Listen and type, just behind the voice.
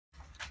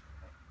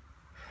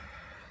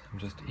I'm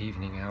just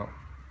evening out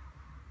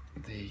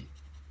the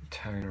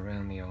tone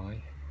around the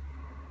eye.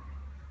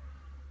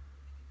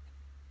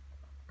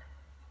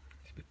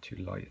 It's a bit too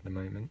light at the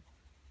moment.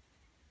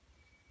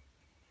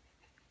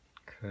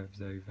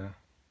 Curves over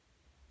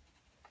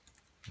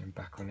and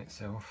back on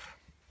itself.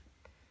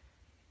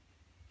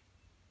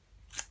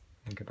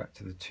 And go back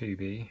to the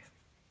 2B.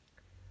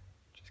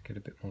 Just get a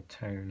bit more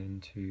tone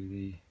into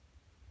the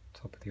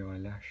top of the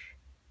eyelash.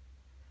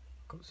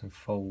 Got some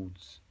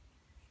folds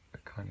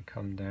that kind of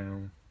come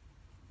down,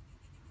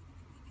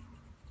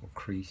 or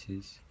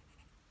creases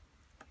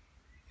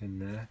in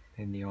there,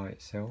 in the eye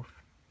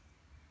itself.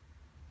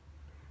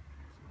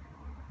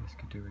 This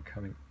could do with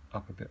coming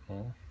up a bit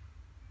more.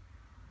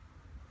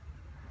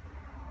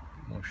 A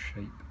bit more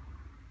shape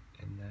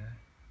in there.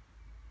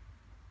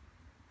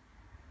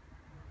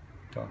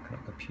 Darken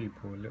up the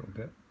pupil a little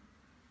bit.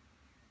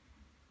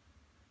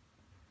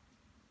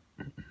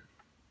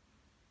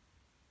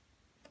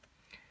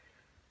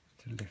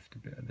 To lift a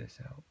bit of this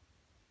out.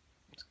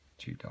 It's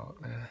too dark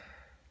there.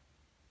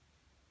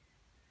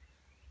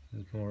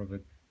 There's more of a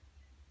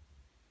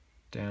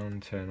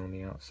downturn on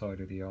the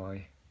outside of the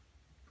eye.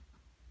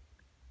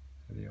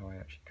 So the eye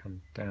actually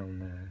comes down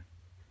there.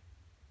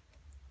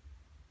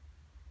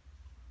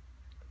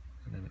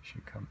 And then it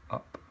should come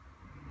up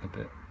a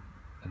bit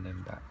and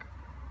then back.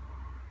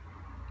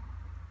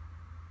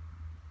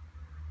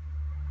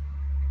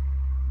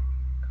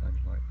 Kind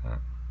of like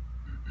that.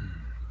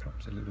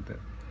 Perhaps a little bit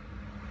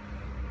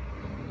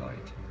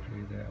lighter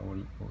through there,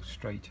 or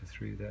straighter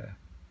through there.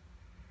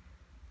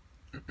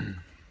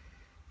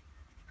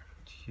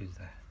 Just use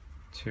the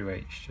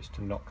 2H just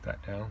to knock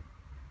that down.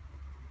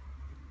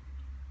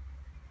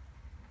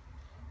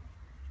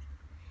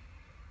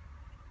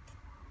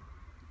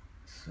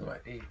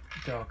 Slightly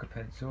darker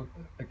pencil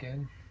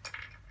again.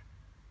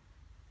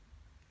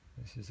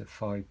 This is a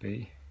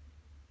 5B,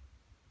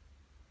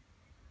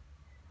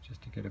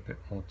 just to get a bit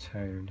more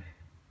tone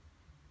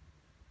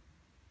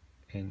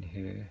in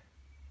here.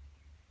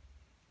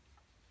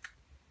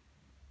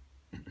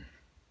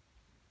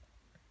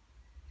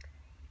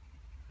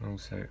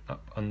 Also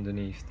up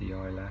underneath the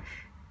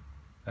eyelash,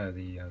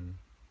 the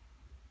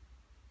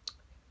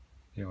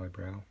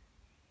eyebrow.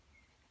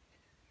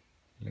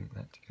 Link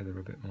that together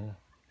a bit more.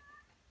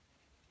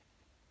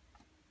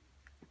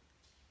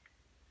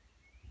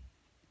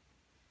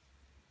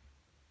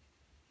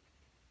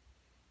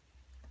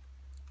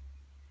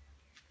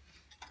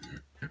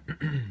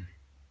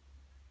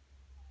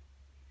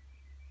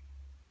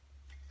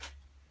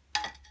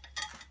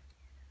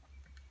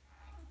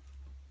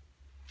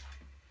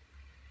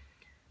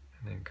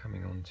 And then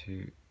coming on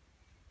to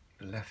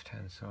the left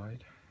hand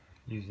side,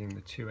 using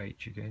the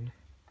 2H again,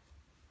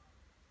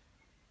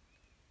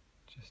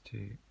 just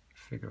to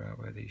figure out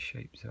where these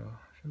shapes are.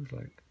 Feels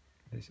like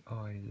this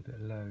eye is a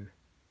bit low.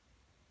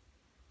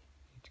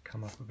 Need to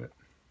come up a bit.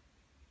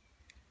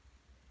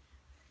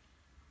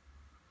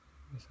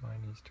 This eye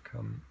needs to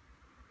come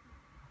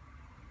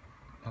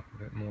up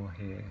a bit more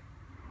here,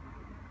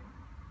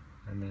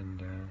 and then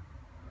down,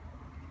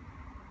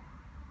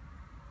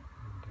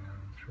 and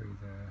down through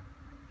there.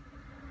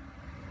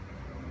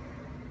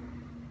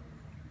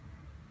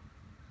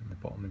 And the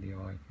bottom of the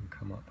eye can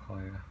come up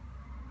higher.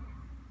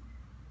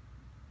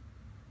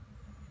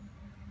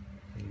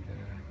 Through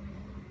there.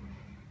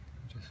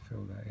 Just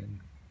fill that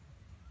in.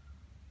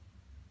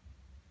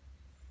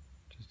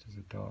 Just as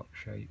a dark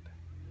shape.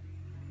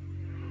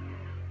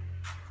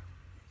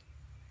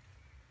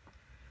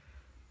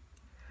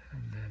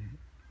 And then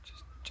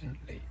just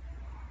gently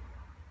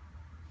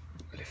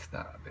lift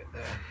that a bit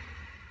there.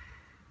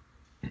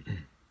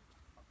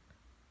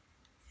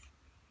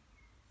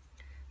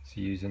 So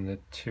using the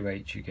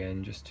 2H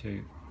again, just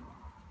to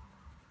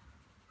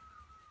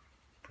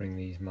bring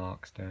these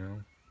marks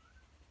down.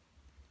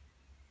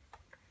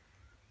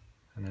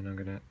 And then I'm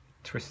going to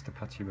twist the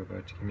putty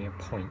rubber to give me a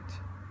point.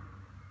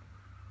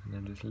 And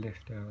then just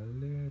lift out a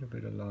little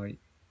bit of light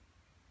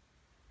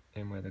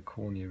in where the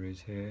cornea is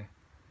here.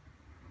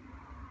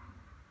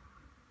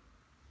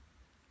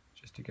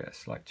 Just to get a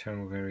slight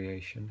tonal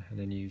variation, and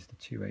then use the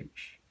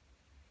 2H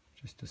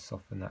just to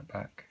soften that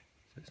back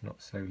so it's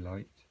not so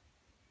light.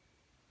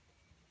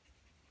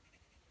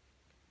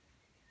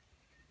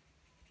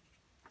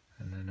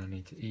 And then I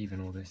need to even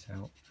all this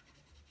out.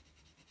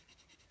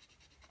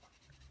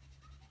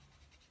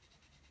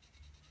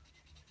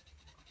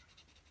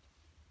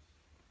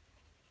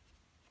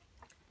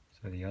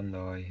 So the under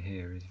eye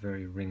here is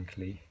very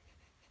wrinkly.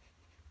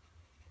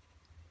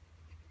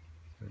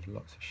 So there's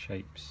lots of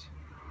shapes.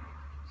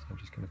 So I'm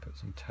just going to put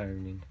some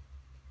tone in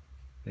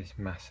this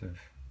massive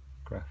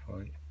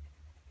graphite,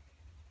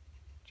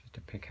 just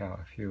to pick out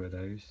a few of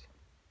those.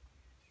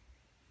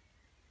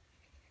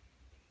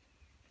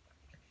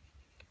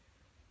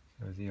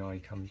 So as the eye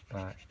comes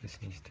back, this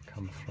needs to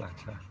come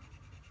flatter.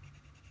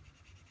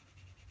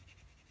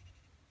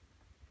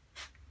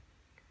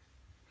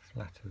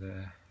 Flatter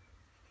there.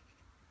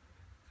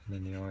 And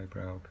then the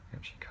eyebrow can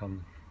actually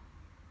come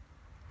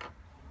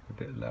a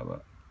bit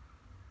lower.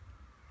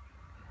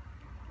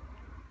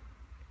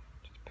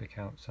 Just pick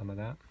out some of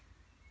that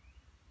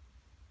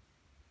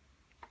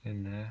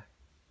in there.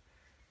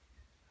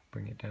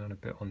 Bring it down a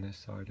bit on this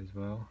side as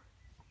well.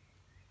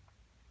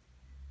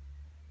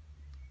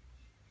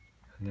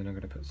 And then I'm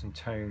going to put some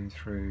tone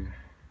through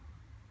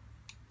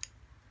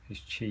his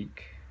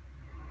cheek,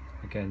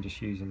 again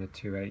just using the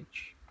 2H,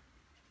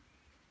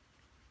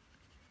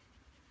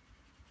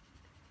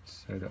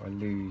 so that I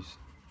lose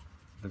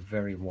the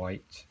very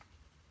white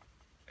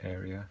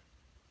area,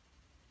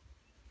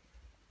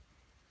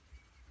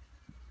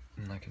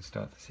 and I can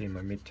start to see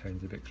my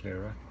mid-tones a bit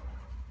clearer.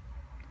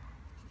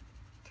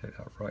 Take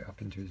that right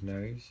up into his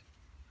nose.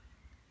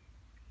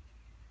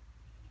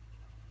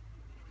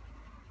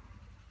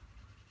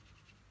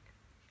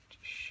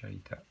 Just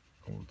shade that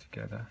all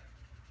together,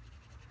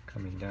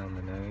 coming down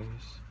the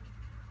nose,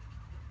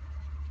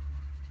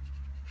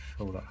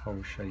 fill that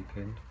whole shape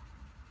in.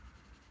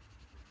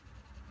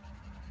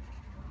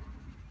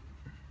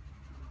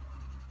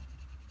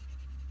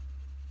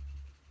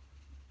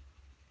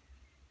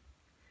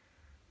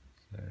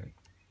 So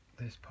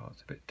this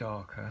part's a bit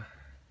darker.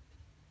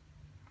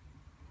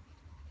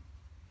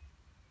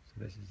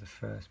 So this is the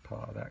first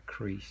part of that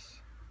crease,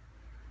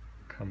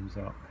 comes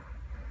up,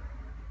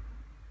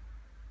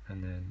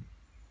 and then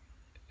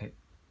it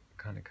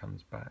kind of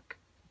comes back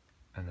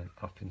and then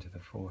up into the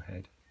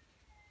forehead,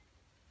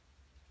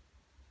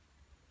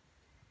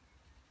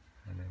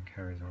 and then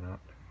carries on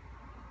up.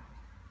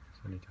 So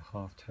I need to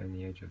half tone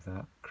the edge of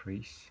that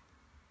crease,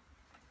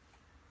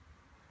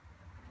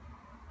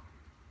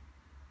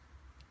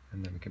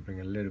 and then we can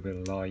bring a little bit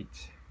of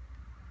light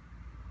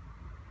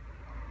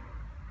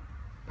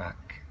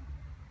back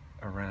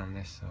around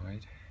this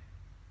side,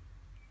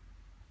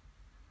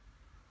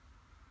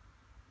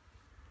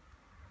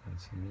 and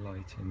some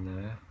light in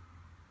there,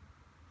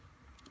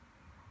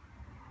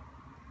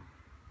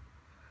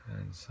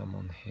 and some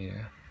on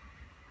here,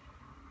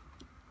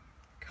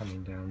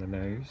 coming down the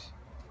nose.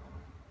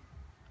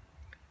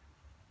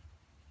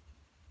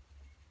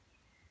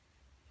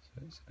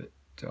 So it's a bit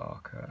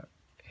darker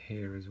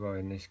here as well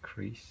in this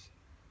crease.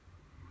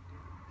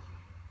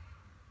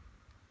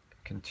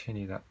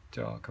 Continue that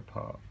darker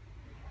part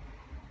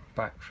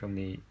back from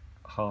the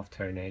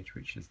half-tone edge,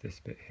 which is this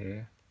bit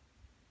here,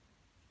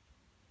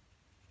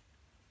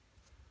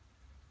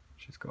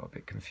 which has got a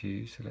bit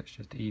confused, so let's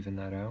just even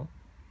that out.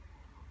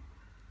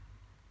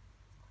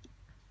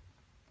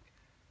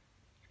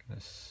 Just going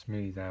to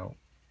smooth out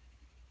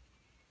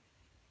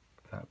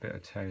that bit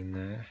of tone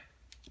there.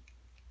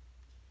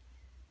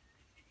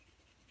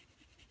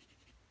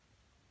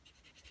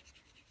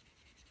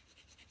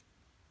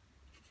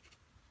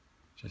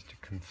 Just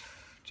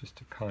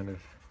to kind of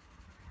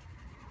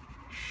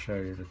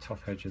show the top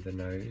edge of the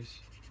nose.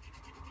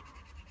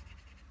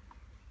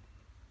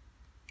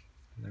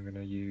 And I'm going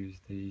to use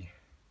the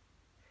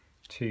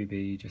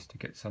 2B just to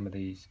get some of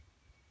these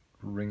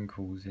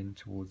wrinkles in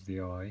towards the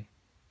eye.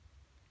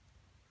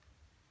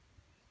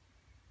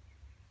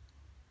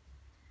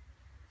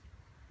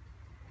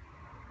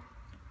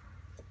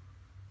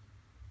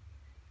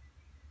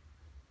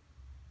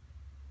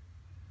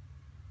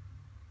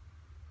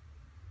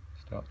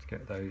 Start to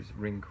get those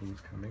wrinkles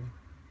coming.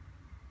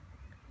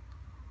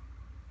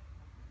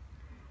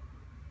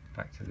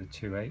 Back to the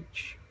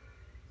 2H.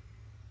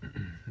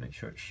 Make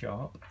sure it's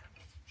sharp.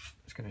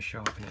 Just going to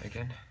sharpen it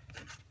again.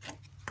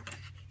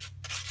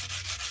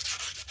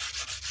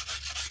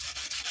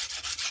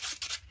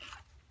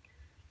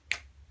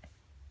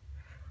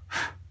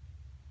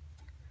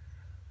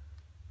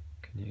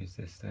 Can use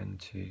this then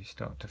to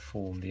start to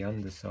form the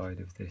underside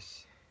of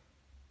this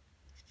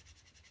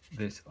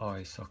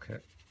eye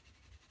socket.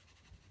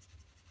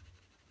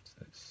 So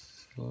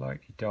it's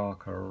slightly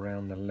darker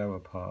around the lower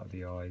part of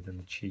the eye than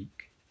the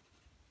cheek.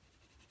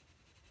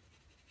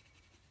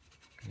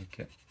 Going to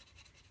get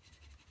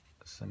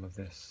some of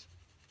this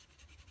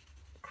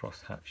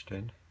cross hatched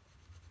in.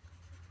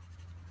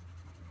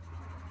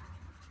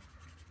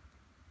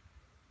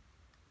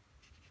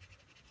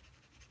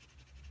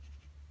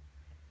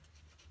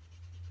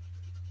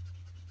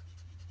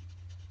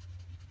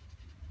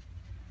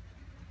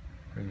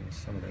 Bringing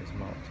some of those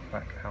marks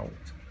back out,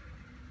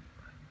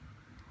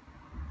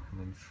 and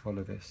then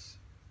follow this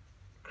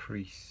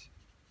crease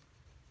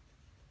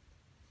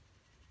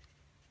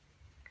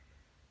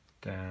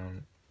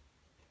down,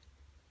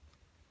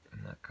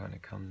 and that kind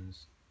of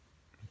comes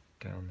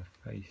down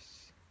the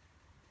face,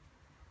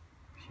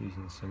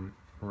 using some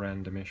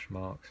randomish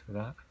marks for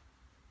that.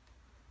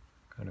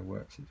 Kind of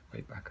works its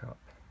way back up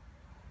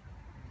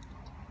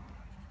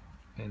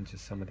into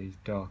some of these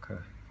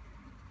darker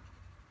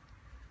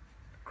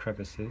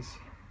crevices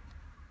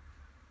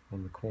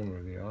on the corner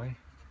of the eye,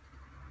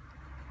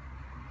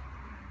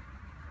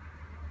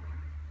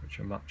 which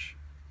are much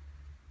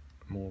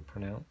more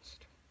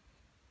pronounced.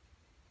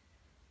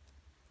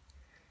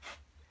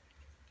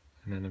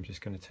 And then I'm just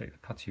going to take the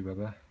putty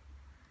rubber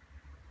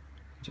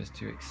just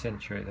to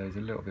accentuate those a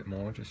little bit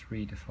more, just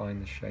redefine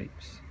the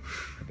shapes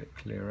a bit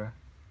clearer.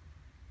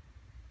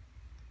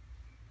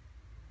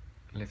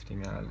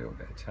 Lifting out a little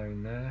bit of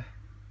tone there,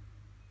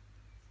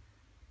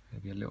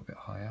 maybe a little bit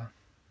higher.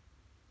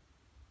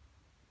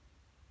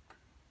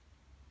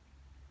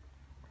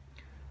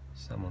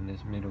 some on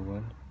this middle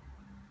one.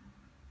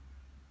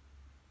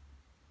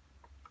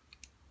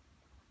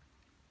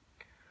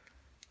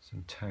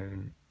 Some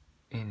tone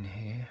in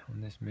here on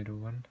this middle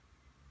one.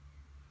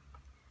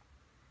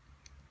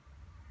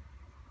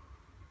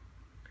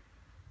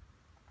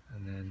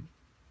 And then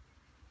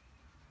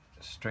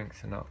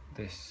strengthen up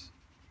this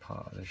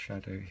part of the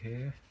shadow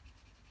here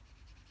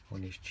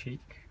on his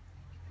cheek.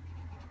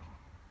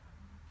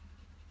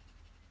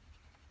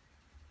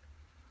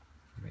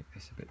 Make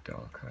this a bit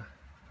darker.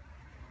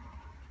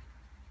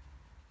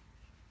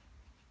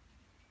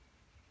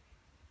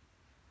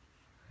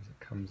 As it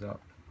comes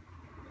up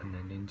and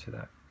then into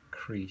that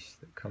crease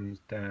that comes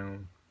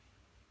down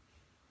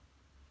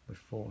the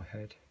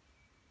forehead.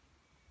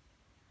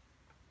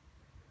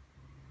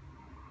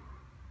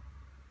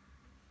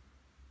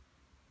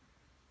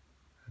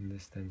 And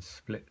this then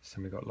splits,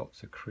 and we've got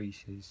lots of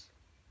creases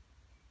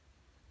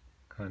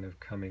kind of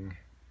coming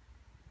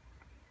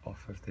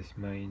off of this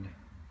main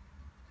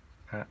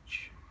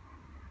patch.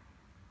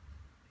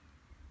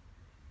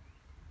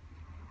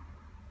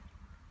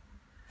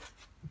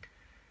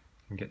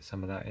 And get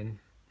some of that in.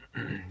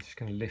 Just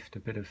going to lift a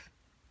bit of,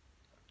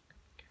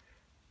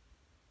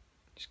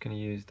 just going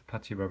to use the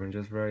putty rubber and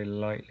just very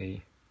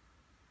lightly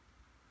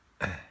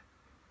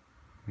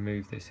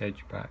move this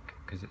edge back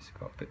because it's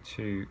got a bit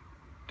too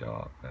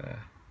dark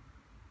there.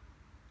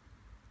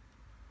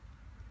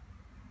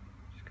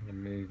 Just going to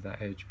move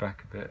that edge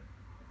back a bit.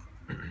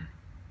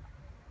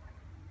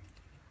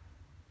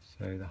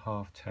 So the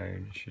half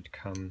tone should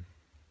come,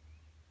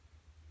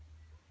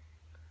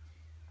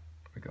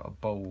 we've got a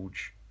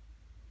bulge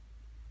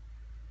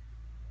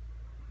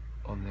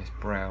on this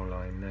brow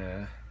line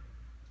there,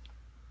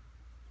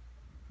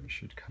 which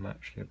should come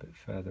actually a bit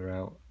further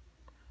out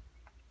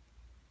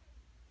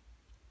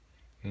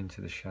into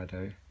the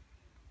shadow.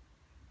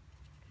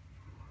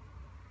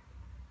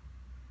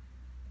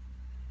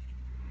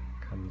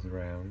 Comes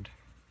around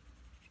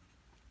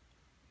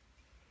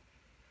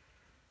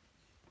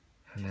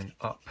and then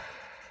up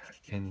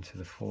into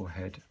the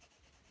forehead.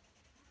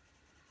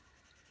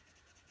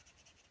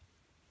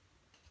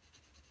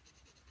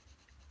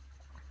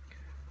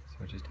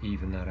 So just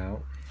even that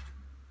out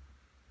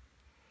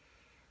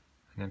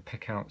and then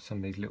pick out some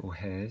of these little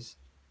hairs.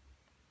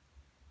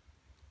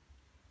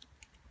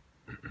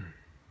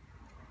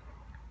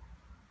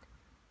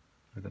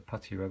 With a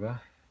putty rubber.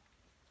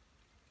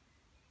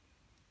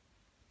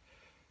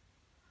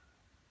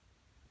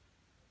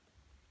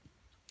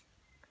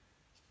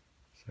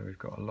 So we've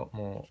got a lot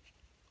more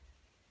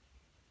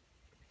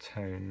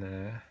tone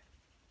there.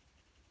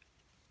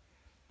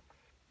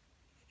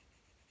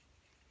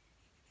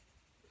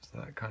 So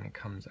that kind of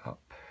comes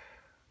up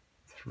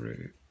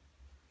through.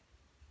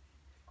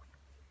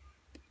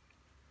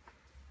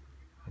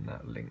 And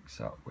that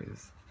links up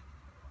with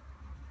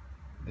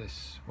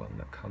this one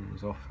that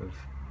comes off of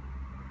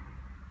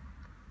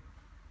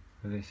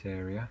this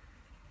area.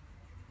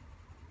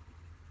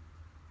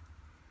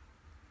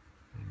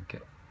 And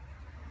get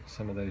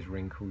some of those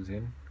wrinkles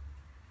in,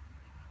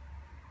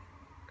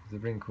 because the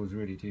wrinkles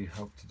really do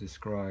help to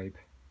describe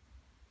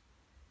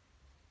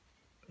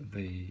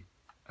the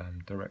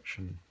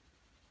direction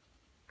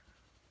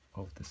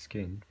of the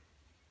skin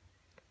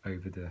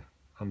over the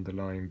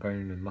underlying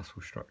bone and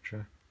muscle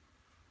structure.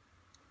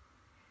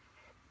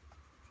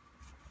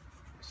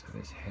 So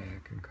this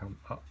hair can come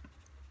up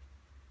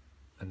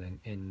and then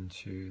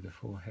into the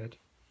forehead.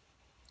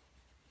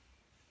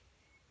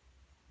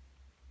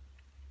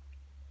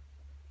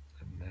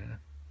 And there.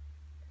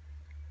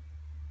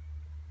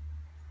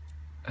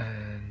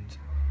 And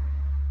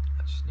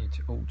I just need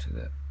to alter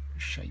the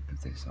shape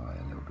of this eye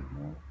a little bit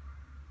more.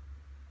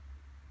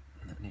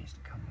 And that needs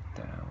to come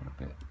down a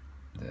bit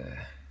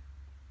there.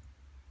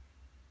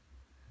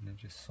 And then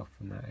just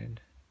soften that in.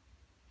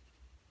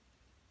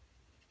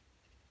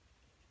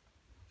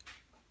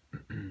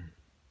 And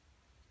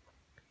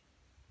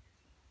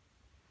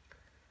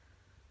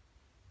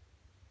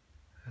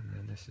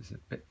then this is a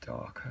bit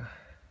darker.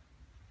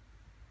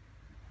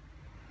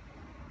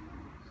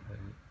 So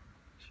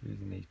just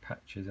using these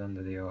patches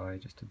under the eye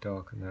just to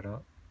darken that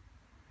up.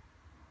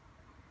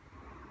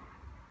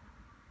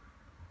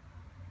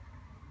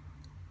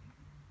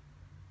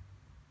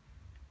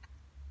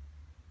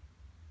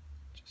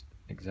 Just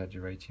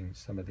exaggerating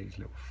some of these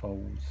little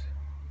folds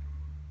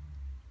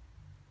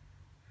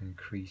and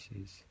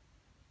creases.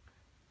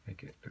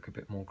 Make it look a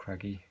bit more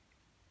craggy.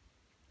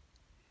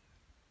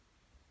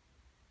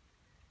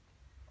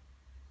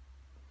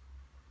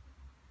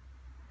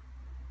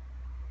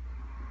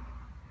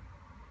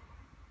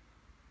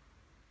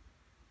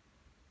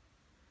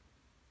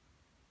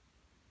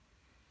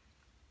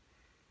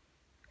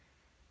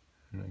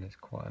 And then there's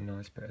quite a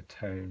nice bit of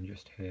tone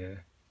just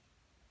here.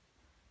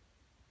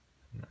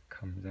 And that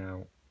comes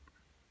out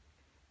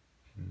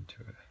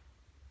into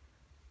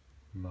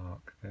a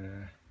mark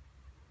there.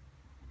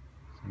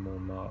 Some more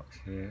marks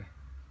here.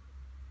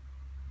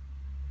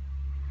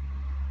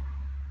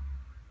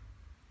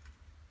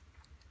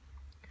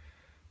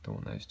 Don't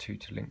want those two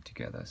to link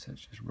together, so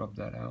let's just rub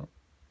that out.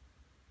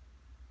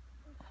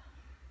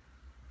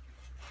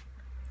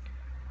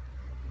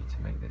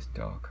 this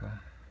darker.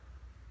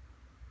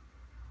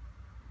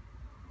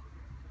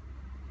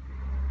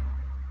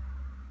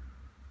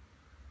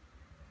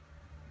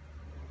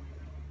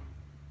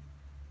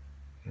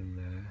 In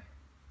there,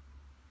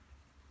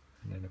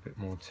 and then a bit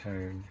more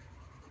tone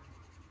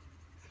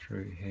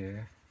through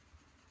here.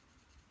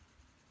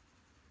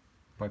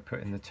 By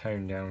putting the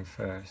tone down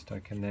first, I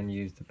can then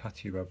use the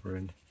putty rubber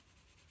and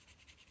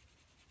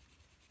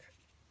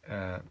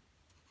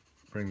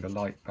bring the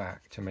light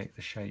back to make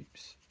the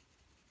shapes.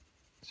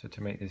 So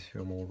to make this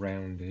feel more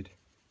rounded,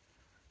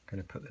 I'm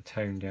going to put the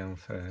tone down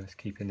first,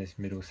 keeping this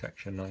middle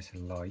section nice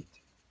and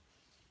light.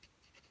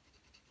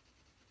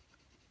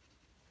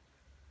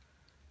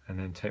 And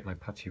then take my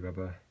putty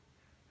rubber,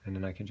 and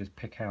then I can just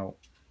pick out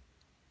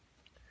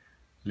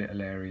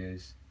little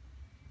areas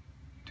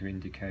to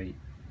indicate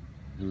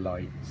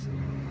lights,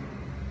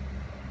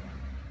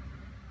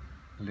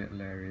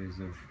 little areas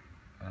of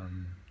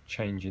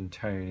change in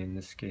tone in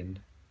the skin.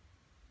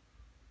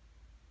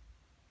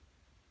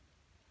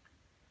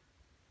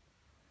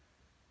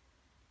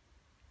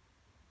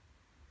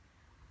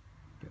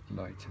 A bit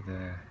lighter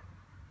there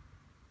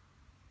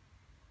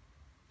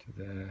to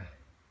there.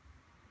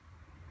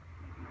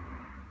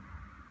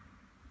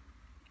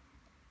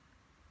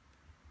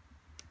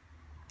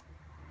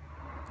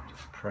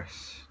 Just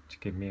press to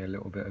give me a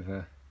little bit of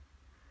a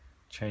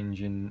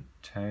change in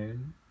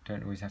tone.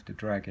 Don't always have to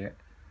drag it.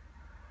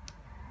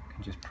 You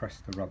can just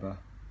press the rubber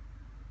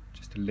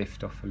just to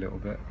lift off a little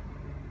bit.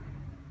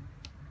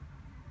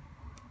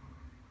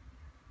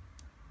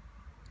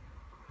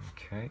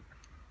 Okay,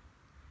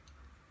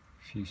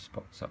 a few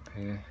spots up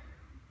here.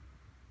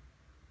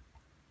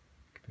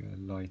 Could be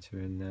a lighter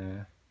in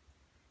there.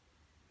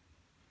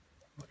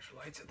 Much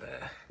lighter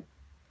there.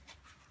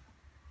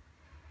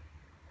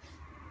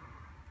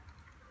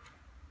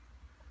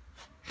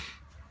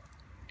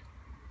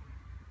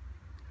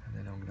 And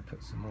then I'm going to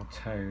put some more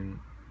tone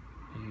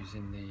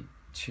using the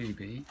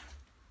 2B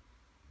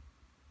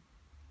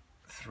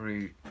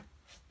through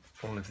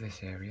all of this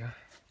area.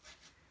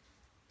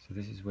 So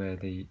this is where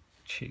the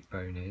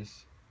cheekbone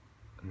is,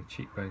 and the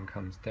cheekbone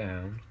comes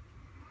down,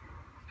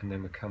 and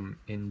then we come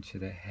into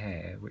the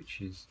hair,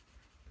 which is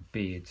the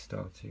beard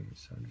starting.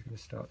 So I'm just going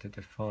to start to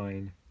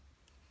define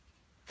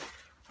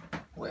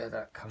where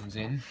that comes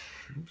in.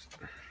 Oops.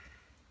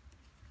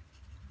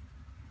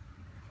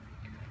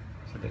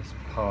 So this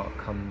part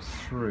comes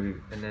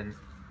through and then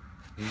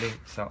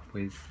links up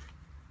with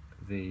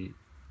the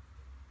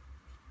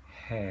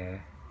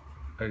hair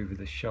over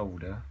the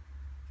shoulder.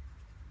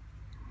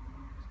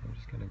 So I'm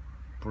just going to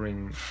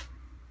bring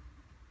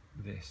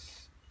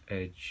this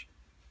edge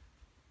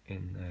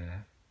in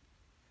there,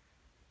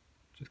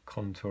 just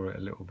contour it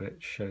a little bit,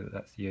 show that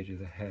that's the edge of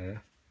the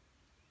hair.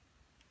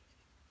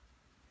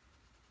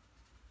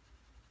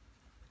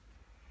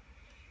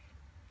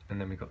 And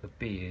then we've got the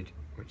beard,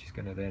 which is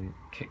going to then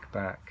kick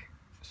back.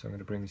 So I'm going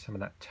to bring some of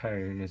that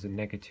tone as a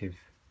negative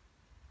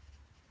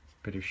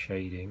bit of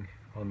shading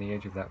on the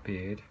edge of that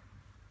beard,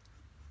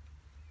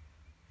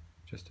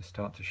 just to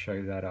start to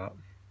show that up.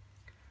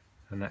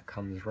 And that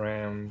comes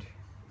round,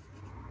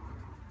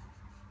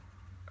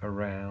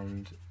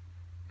 around,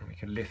 and we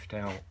can lift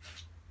out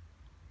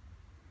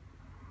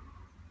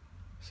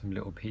some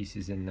little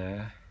pieces in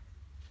there.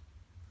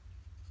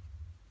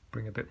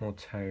 Bring a bit more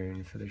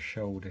tone for the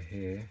shoulder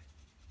here,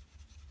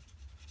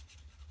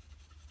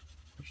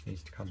 which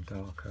needs to come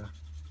darker.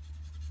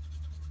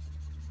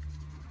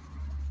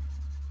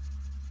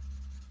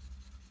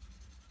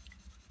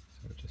 So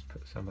we'll just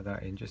put some of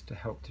that in just to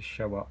help to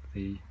show up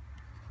the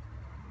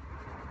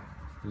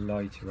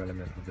lighter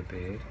element of the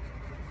beard.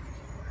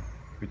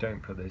 If we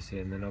don't put this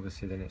in, then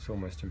obviously it's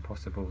almost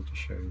impossible to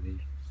show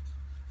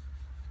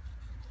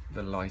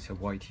the lighter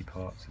whitey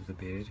parts of the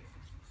beard,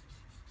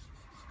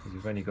 because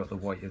we've only got the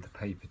white of the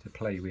paper to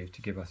play with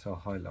to give us our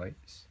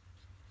highlights.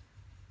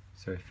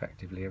 So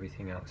effectively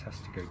everything else has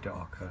to go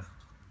darker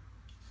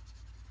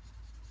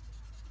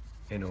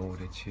in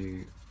order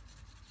to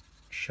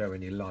show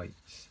any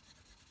lights.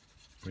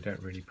 We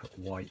don't really put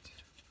white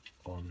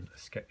on a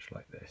sketch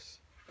like this.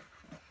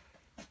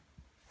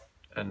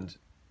 And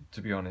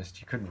to be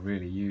honest, you couldn't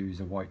really use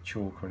a white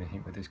chalk or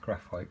anything with this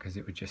graphite because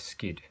it would just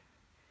skid.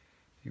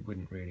 It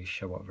wouldn't really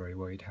show up very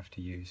well. You'd have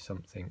to use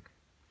something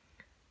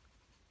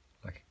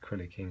like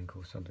acrylic ink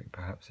or something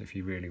perhaps if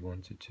you really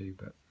wanted to.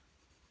 But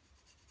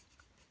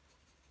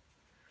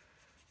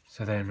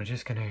so then we're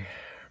just going to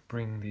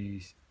bring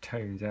these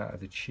tones out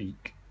of the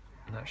cheek,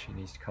 and actually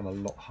needs to come a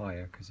lot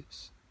higher because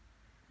it's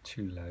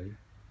too low.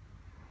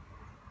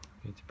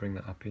 You need to bring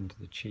that up into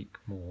the cheek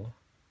more.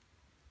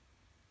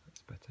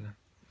 That's better.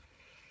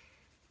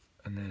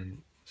 And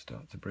then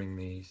start to bring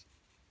these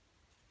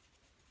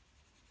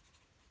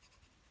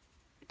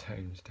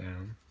tones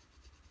down.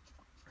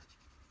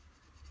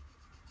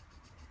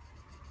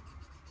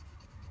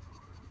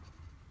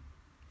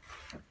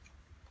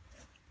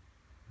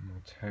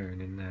 More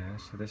tone in there.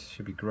 So this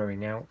should be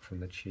growing out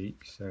from the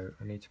cheek, so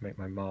I need to make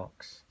my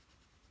marks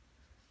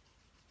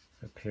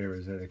appear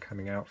as though they're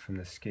coming out from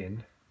the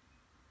skin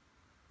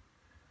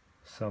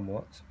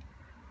somewhat.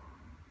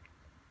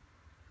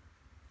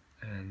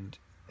 and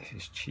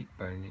his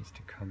cheekbone needs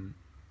to come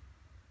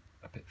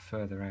a bit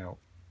further out,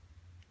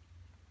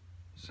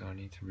 so I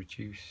need to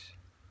reduce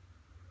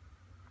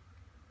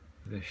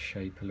this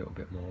shape a little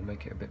bit more,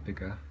 make it a bit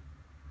bigger,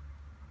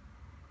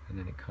 and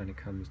then it kind of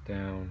comes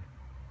down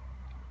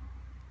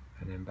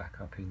and then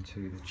back up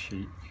into the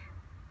cheek.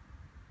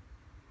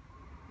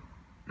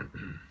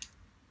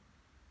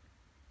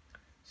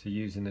 So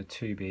using the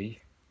 2B,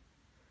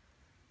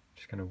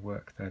 just going to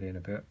work that in a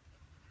bit.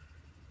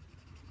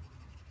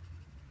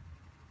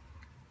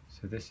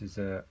 So this is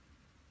the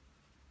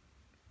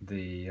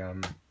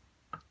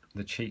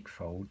cheek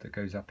fold that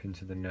goes up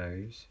into the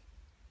nose.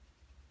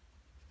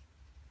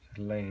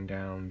 So laying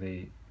down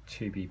the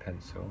 2B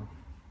pencil,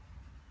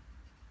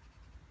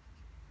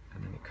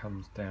 and then it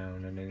comes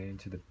down and then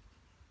into the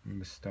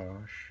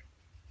moustache.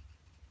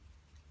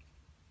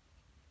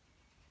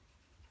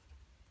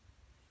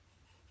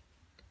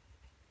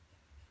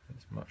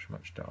 It's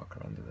much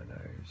darker under the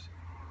nose,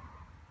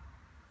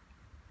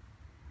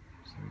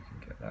 so we can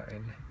get that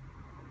in.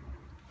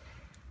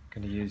 I'm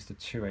going to use the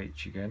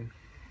 2H again,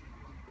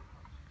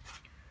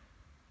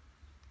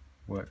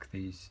 work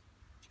these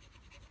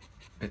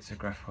bits of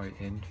graphite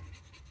in.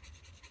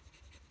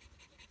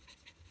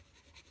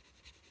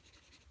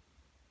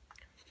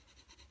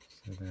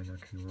 So then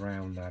I can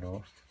round that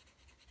off,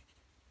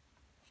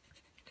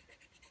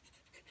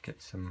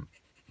 get some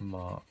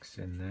marks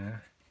in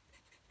there.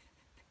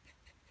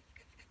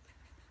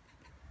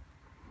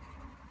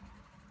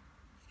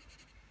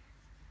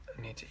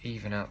 I need to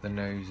even out the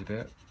nose a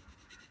bit.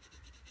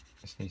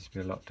 This needs to be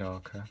a lot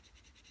darker.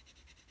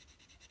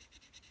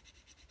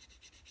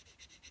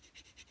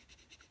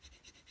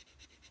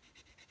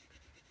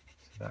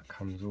 So that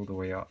comes all the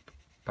way up,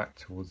 back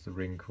towards the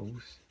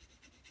wrinkles.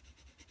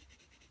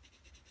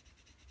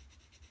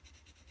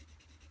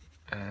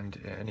 And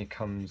it only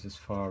comes as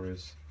far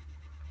as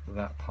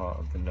that part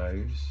of the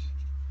nose,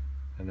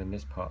 and then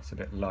this part's a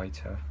bit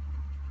lighter.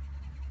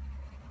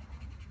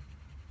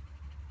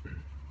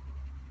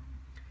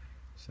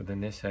 So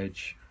then this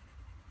edge,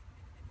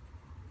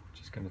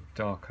 just going to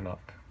darken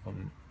up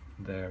on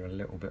there a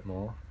little bit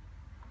more,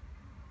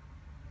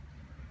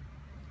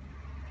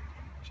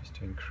 just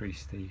to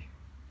increase the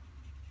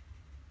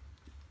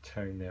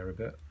tone there a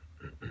bit.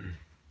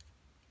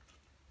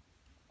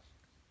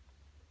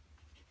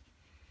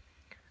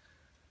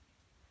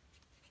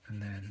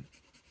 And then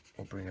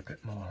we'll bring a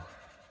bit more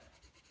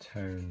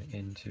tone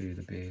into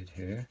the beard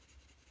here.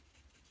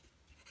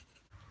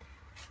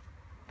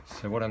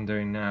 So what I'm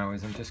doing now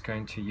is I'm just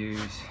going to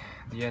use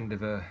the end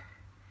of a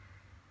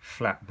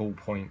flat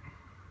ballpoint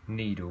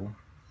needle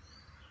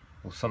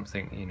or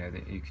something, you know,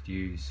 that you could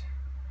use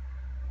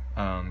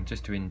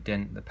just to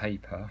indent the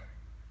paper,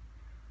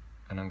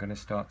 and I'm going to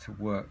start to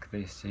work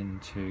this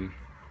into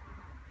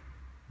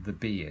the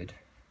beard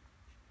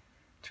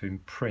to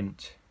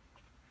imprint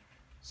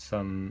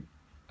some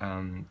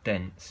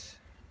dents,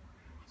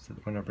 so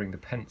that when I bring the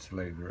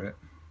pencil over it,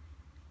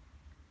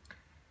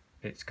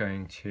 it's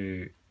going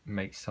to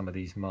make some of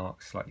these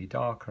marks slightly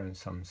darker and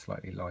some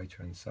slightly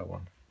lighter and so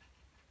on.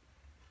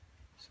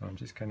 So I'm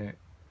just going to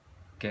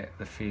get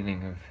the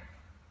feeling of,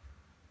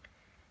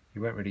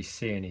 you won't really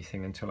see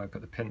anything until I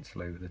put the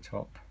pencil over the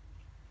top,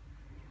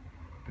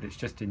 but it's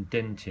just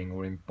indenting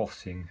or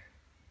embossing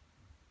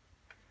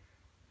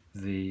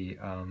the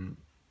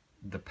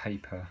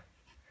paper.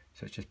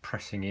 So it's just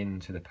pressing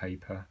into the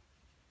paper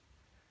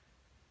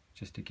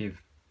just to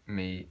give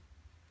me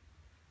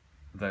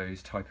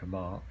those type of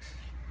marks,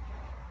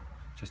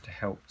 just to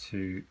help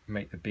to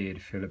make the beard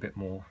feel a bit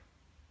more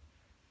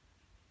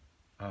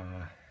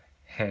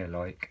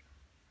hair-like.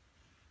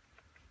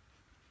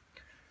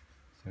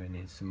 So we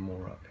need some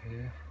more up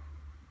here.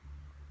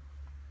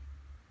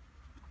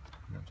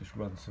 And I'll just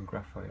run some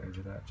graphite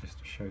over that just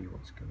to show you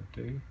what it's going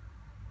to do.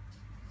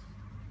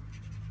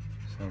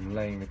 So I'm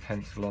laying the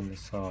pencil on the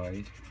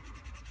side,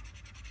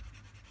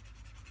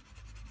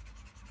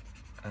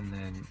 and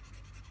then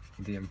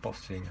the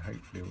embossing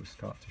hopefully will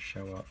start to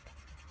show up.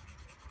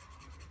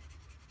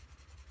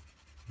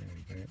 There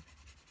we go.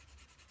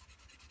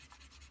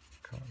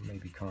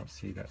 Maybe can't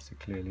see that so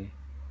clearly,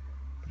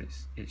 but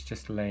it's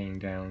just laying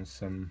down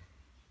some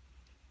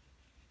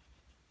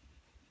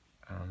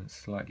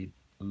slightly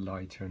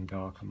lighter and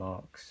darker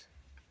marks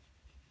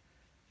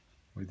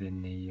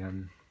within the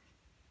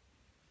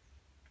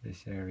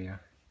this area.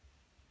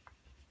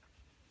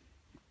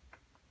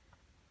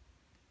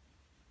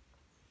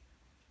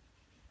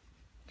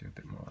 Do a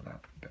bit more of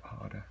that, a bit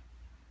harder.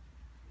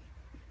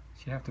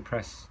 So you have to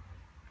press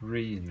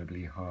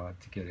reasonably hard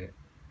to get it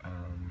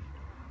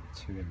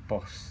to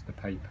emboss the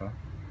paper,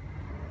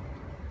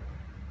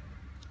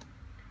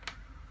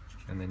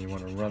 and then you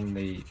want to run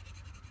the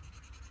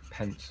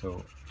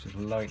pencil just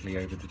lightly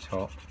over the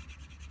top,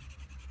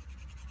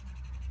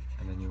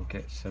 and then you'll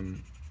get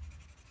some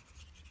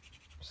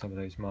of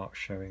those marks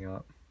showing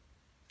up.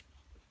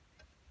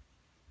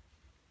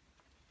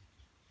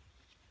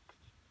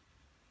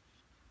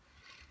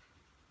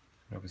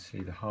 And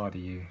obviously the harder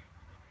you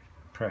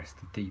press,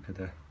 the deeper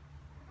the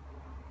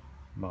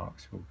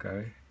marks will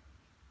go.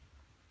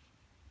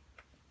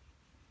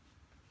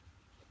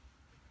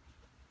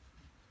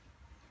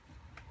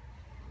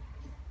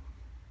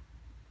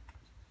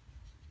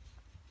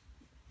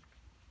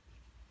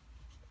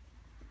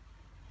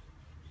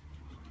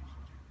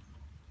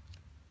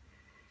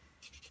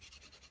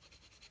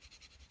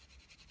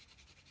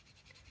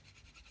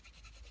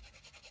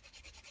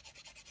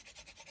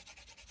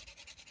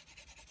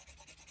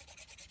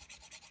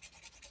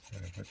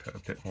 if I put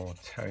a bit more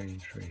tone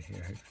through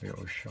here, hopefully it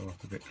will show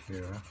up a bit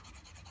clearer.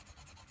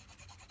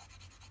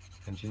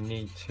 And you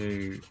need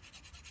to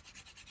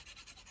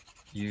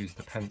use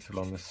the pencil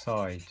on the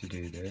side to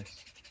do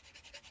this.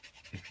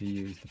 If you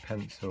use the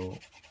pencil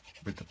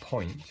with the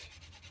point,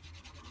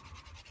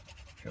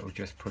 it will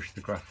just push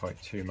the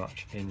graphite too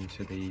much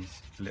into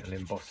these little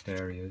embossed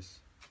areas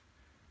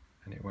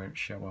and it won't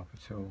show up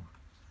at all.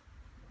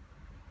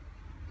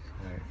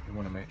 So you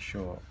want to make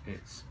sure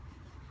it's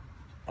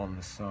on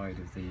the side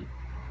of the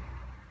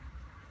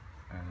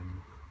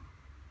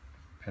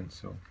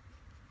pencil.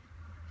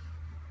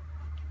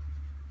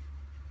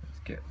 Let's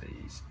get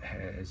these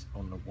hairs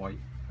on the white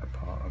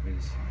part of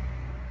his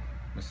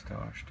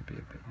moustache to be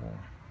a bit more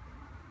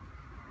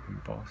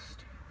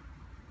embossed.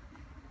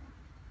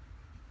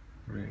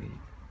 Really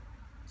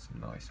some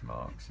nice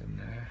marks in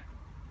there.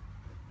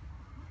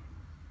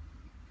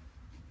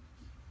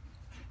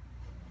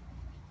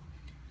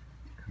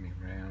 Coming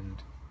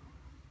round.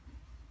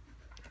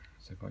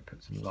 So if I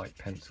put some light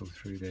pencil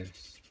through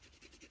this,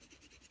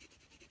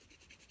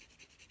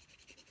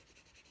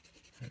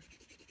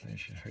 they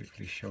should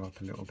hopefully show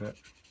up a little bit.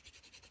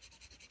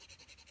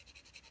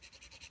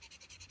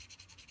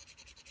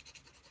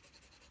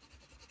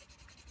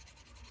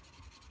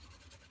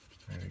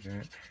 There we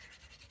go.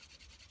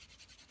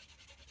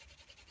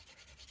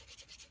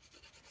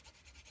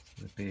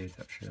 So the beard's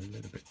actually a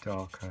little bit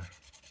darker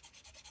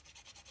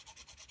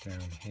down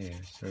here,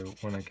 so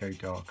when I go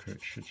darker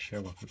it should show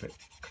up a bit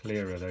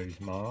clearer, those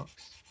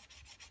marks.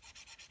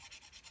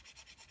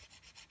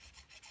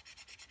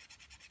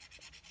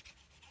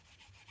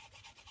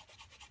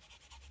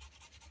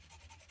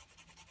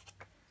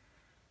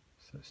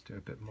 So let's do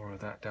a bit more of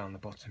that down the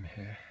bottom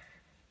here.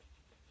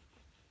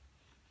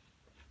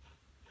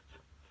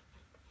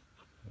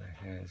 The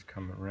hair's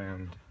come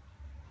around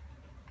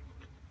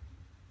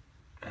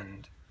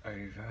and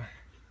over.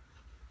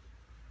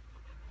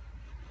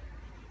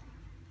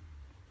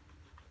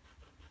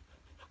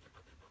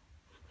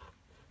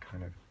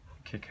 Kind of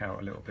kick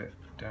out a little bit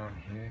down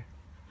here,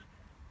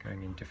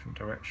 going in different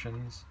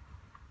directions.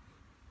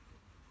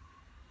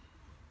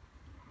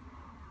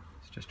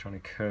 It's just trying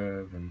to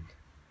curve and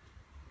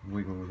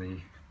wiggle the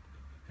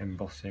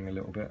embossing a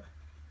little bit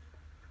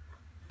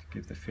to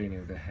give the feeling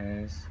of the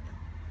hairs.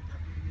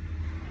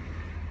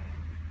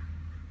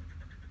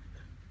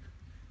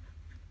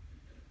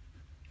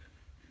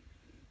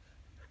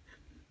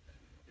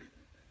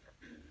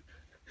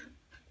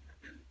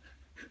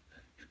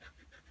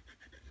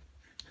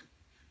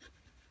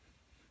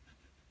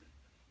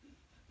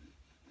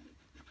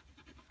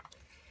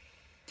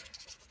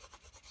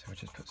 So I'll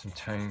just put some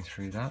tone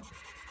through that.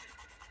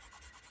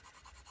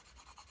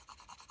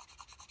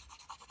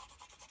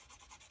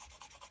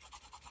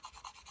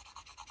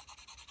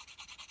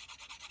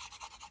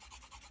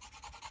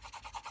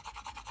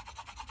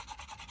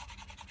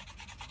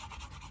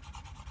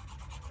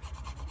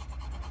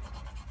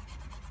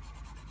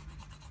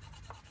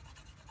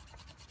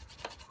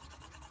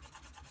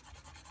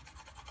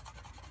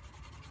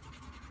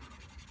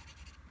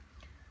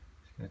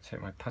 I'm going to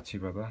take my putty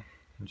rubber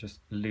and just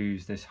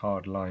lose this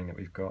hard line that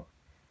we've got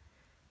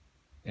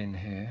in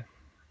here.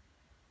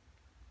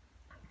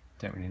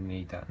 Don't really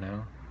need that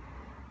now.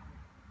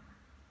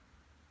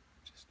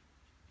 Just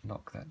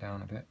knock that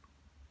down a bit.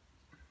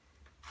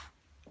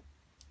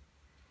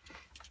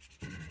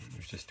 It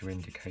was just to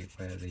indicate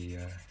where the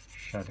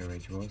shadow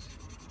edge was,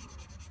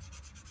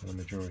 where the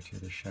majority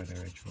of the shadow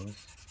edge was.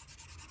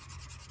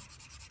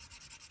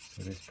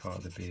 So this part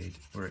of the beard,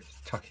 where it's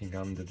tucking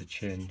under the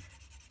chin,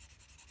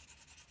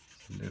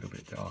 it's a little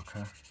bit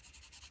darker.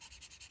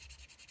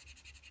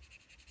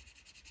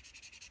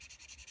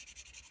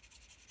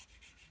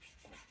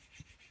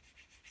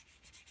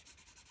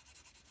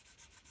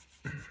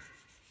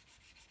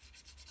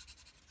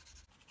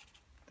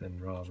 Then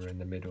rather in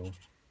the middle,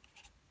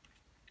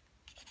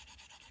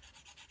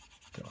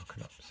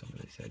 darken up some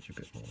of this edge a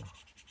bit more.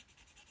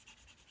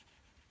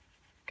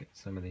 Get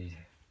some of these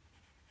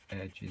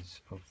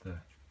edges of the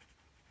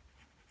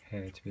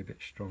hair to be a bit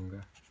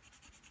stronger.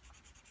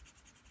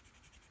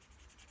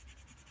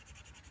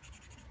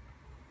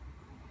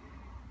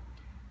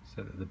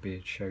 So that the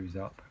beard shows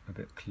up a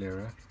bit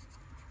clearer.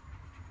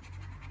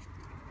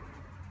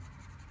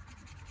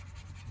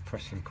 I'm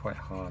pressing quite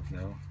hard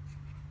now.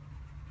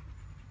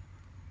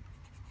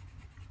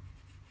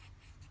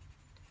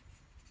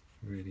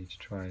 Really to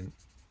try and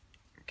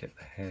get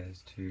the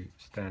hairs to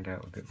stand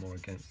out a bit more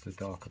against the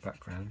darker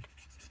background.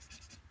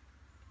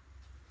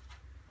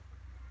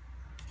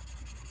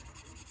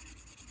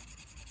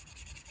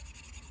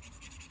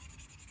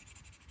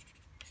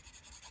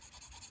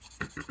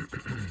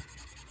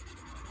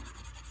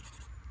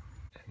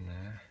 In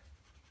there,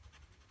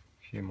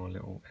 a few more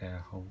little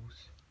air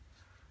holes.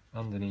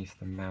 Underneath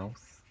the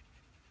mouth,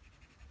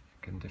 you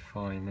can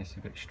define this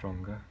a bit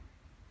stronger.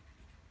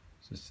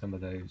 So some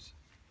of those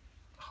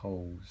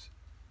holes,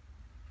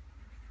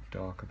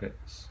 darker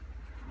bits,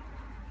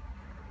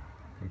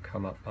 and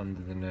come up under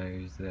the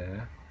nose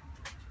there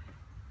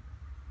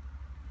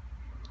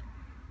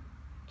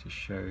to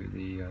show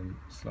the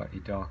slightly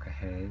darker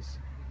hairs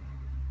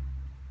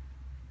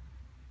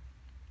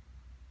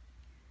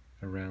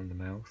around the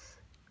mouth.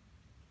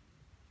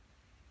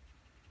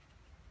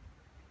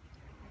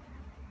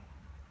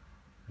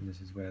 And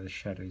this is where the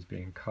shadow is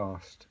being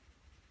cast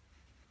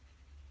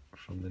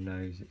from the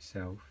nose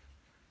itself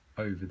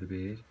over the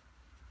beard.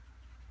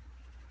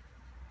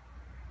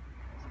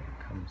 So it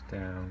comes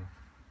down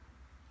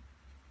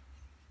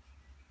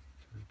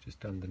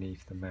just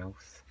underneath the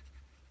mouth.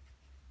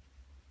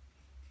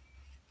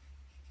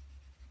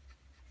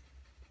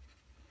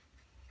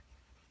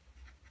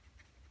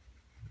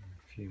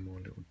 A few more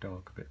little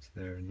dark bits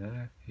there and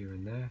there, here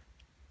and there.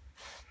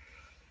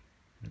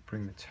 I'm going to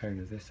bring the tone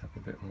of this up a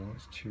bit more,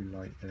 it's too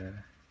light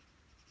there.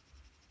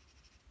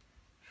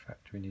 In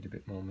fact, we need a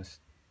bit more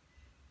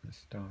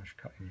moustache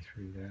cutting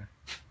through there.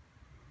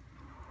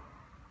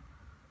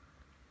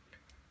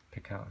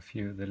 Pick out a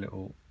few of the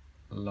little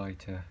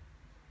lighter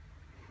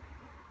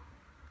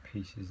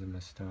pieces of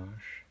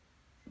moustache.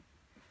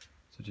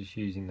 So just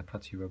using the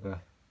putty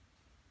rubber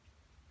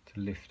to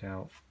lift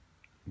out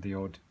the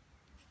odd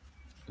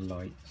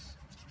lights,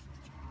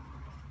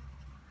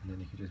 and then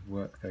you can just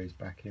work those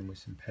back in with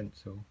some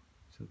pencil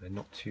so they're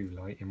not too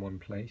light in one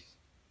place.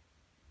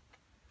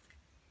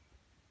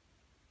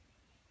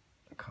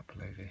 A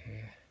couple over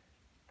here.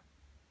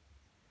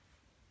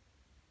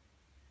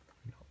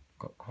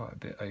 Got quite a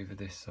bit over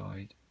this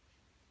side.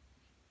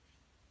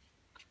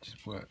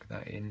 Just work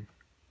that in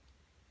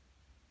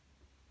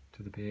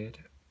to the beard.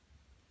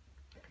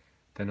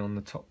 Then on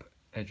the top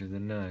edge of the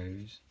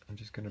nose, I'm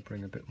just going to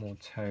bring a bit more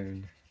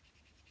tone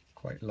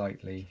quite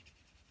lightly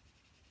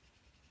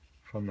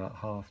from that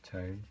half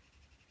tone.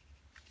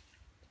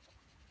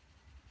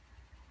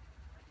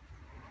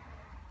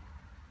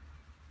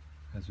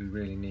 As we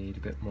really need a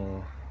bit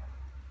more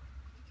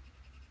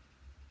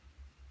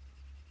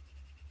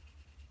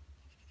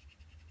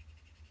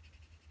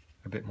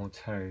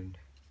tone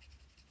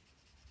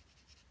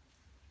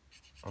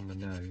on the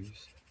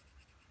nose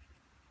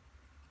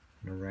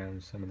and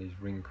around some of these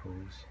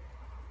wrinkles,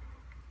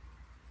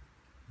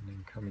 and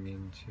then coming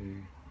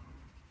into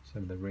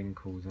some of the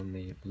wrinkles on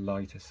the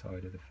lighter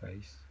side of the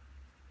face.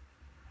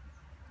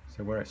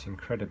 So where it's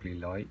incredibly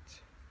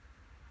light,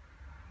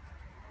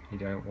 you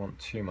don't want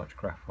too much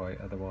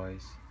graphite,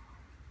 otherwise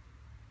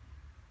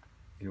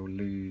you'll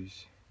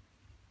lose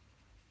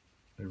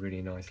the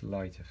really nice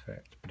light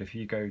effect. But if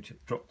you go to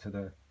drop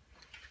to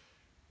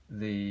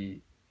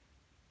the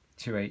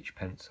 2H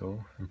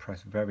pencil and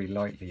press very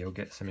lightly, you'll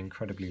get some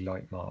incredibly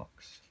light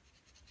marks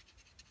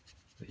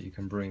that you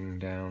can bring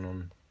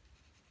down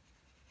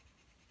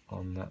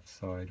on that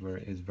side where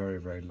it is very,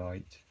 very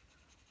light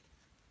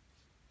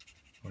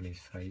on his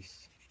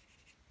face.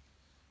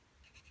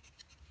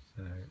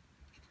 So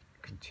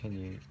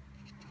continue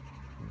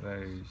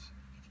those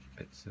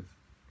bits of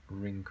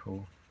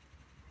wrinkle.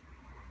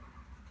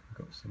 I've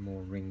got some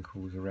more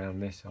wrinkles around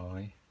this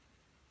eye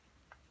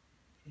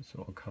that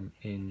sort of come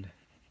in,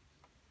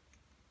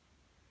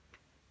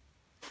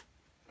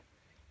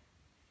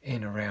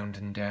 around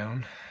and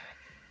down,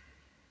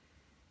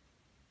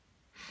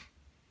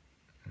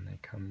 and they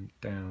come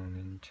down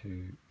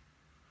into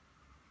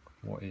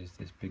what is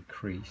this big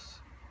crease.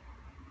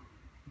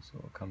 It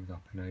sort of comes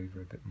up and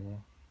over a bit more.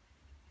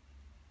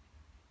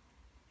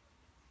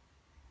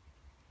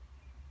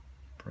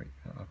 Break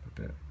that up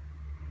a bit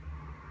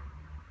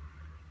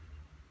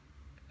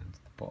into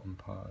the bottom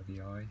part of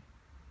the eye.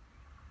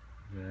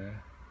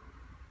 There,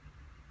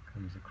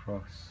 comes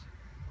across,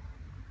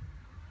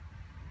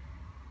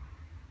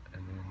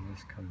 and then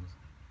this comes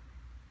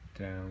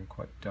down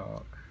quite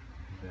dark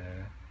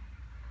there.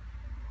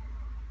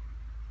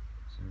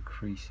 Some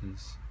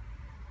creases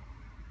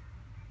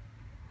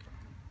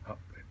up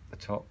at the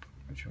top,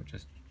 which I'll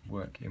just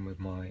work in with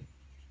my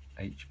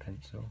H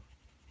pencil.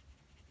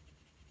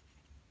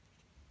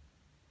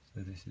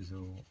 So this is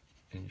all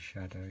in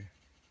shadow,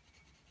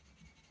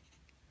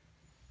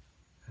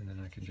 and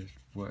then I can just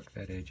work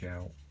that edge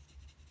out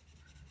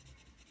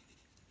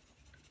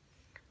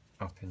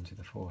up into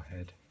the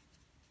forehead.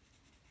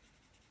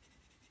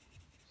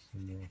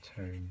 Some more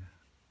tone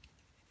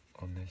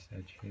on this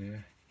edge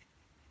here,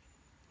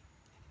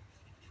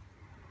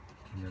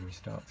 and then we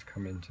start to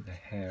come into the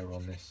hair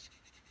on this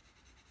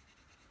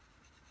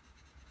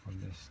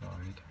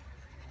side.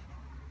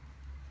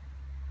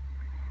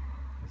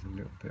 There's a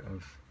little bit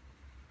of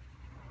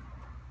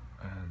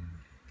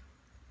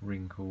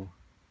wrinkle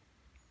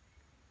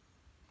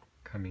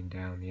coming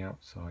down the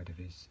outside of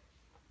his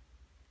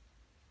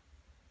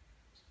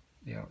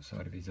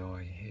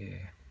eye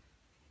here,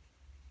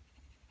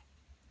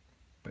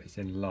 but it's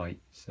in light,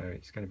 so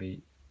it's going to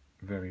be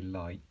very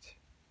light,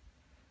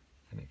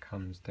 and it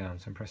comes down.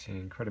 So I'm pressing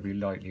incredibly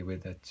lightly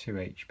with a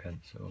 2H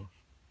pencil,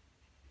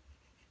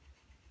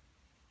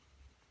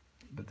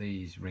 but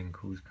these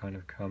wrinkles kind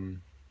of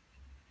come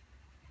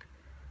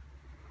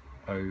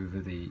over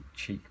the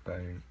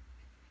cheekbone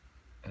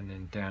and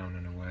then down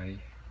and away.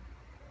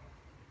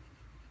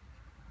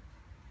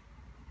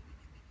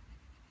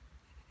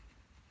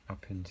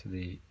 Up into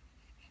the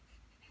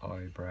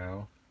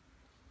eyebrow,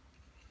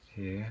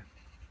 here.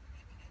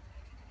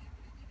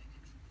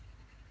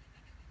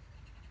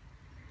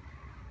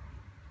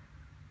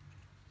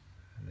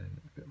 And then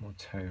a bit more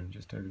tone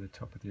just over the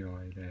top of the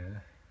eye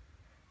there.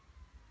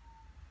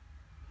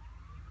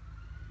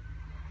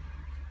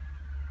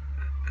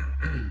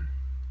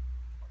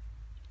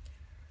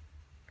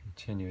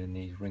 Continuing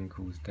these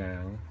wrinkles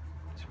down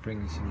to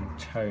bring some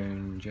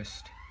tone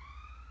just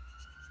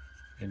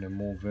in a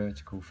more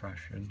vertical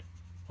fashion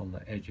on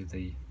the edge of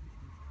the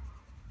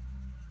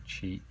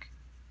cheek,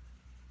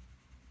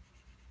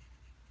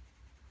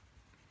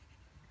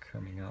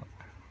 coming up,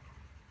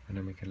 and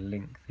then we can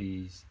link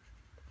these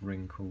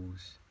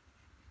wrinkles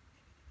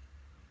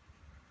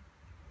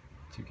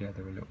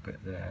together a little bit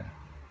there,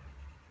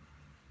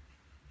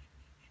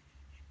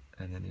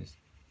 and then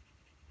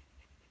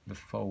the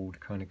fold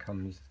kind of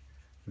comes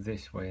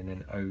this way and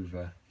then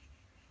over,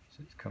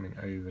 so it's coming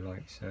over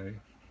like so,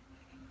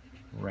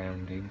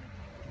 rounding.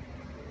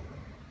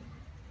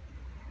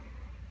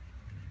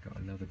 Got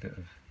another bit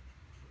of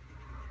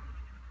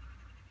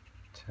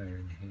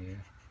tone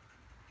here,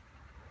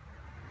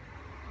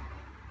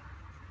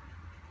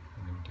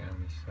 coming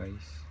down his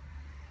face,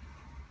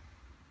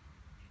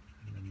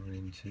 and then we're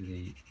into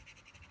the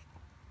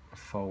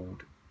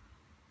fold.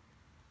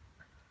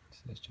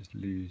 So let's just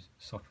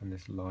soften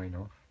this line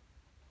off.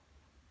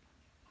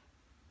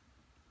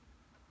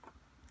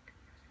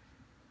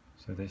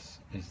 So this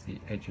is the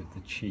edge of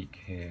the cheek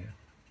here.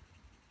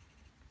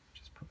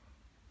 Just put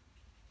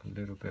a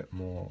little bit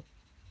more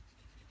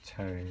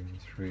tone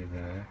through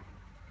there,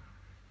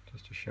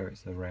 just to show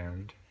it's the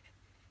round.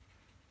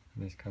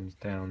 And this comes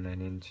down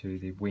then into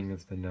the wing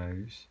of the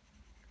nose.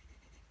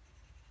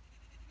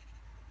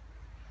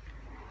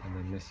 And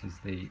then this is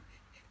the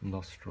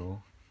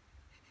nostril.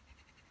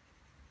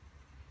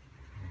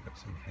 We've got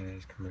some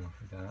hairs coming off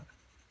of that.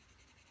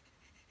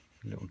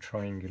 A little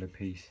triangular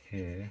piece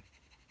here.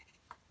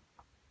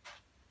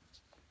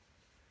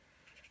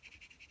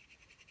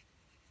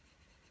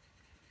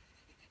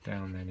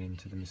 Down then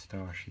into the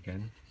moustache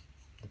again,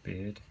 the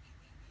beard,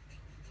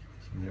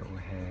 some little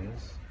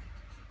hairs,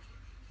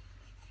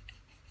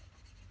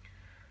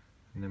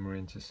 and then we're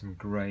into some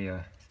grey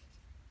hair.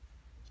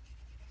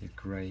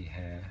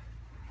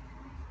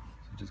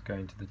 So just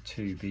going to the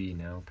 2B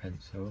now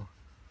pencil,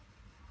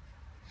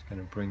 just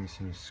going to bring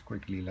some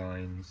squiggly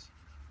lines,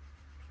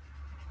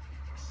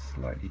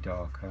 slightly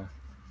darker,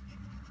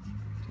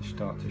 to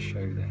start to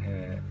show the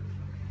hair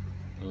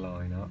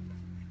line up.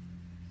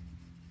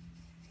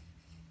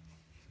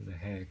 The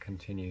hair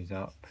continues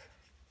up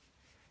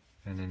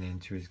and then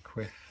into his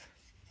quiff,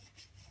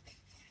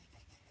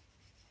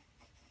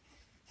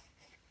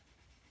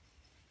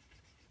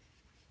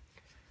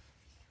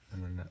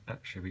 and then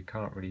actually we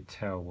can't really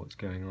tell what's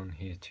going on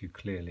here too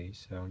clearly,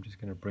 so I'm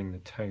just going to bring the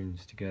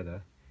tones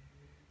together,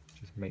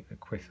 just make the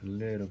quiff a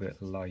little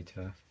bit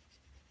lighter,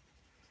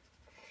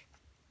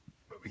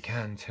 but we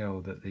can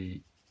tell that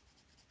we've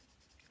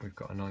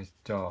got a nice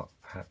dark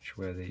patch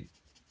where the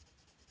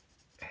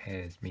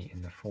hairs meet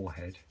in the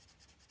forehead,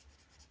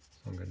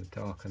 so I'm going to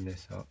darken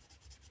this up.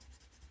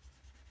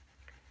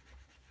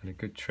 And a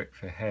good trick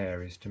for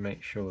hair is to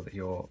make sure that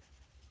your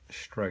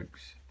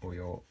strokes or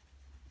your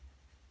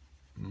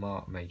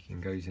mark making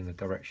goes in the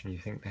direction you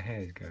think the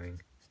hair is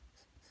going.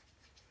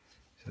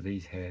 So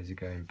these hairs are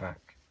going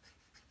back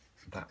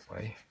that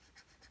way,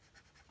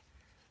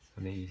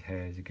 and these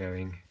hairs are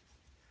going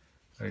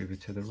over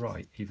to the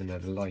right, even though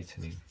they're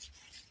lightening,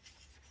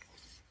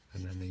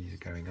 and then these are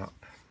going up.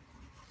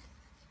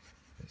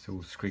 It's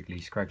all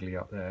scraggly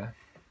up there.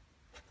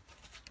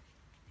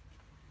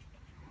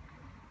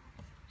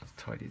 Let's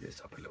tidy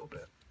this up a little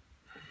bit.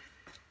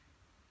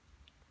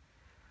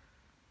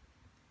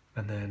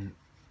 And then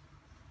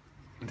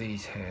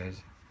these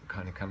hairs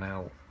kind of come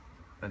out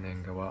and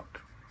then go up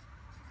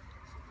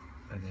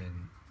and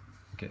then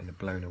getting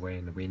blown away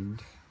in the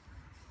wind.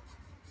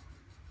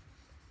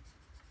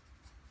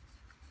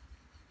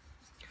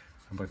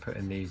 And by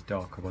putting these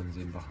darker ones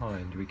in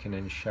behind, we can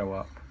then show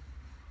up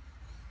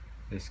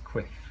this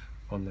quiff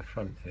on the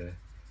front here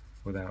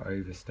without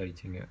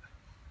overstating it.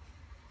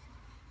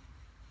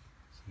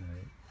 So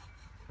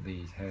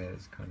these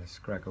hairs kind of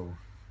scraggle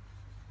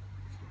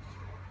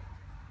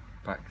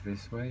back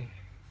this way,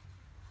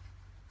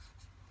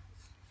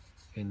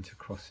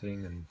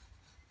 intercrossing and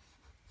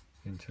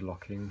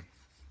interlocking.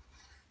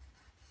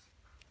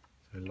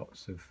 So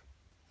lots of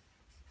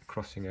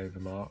crossing over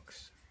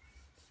marks,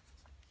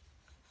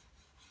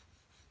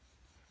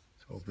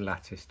 sort of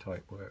lattice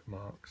type work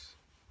marks.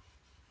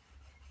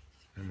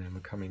 And then we're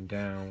coming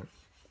down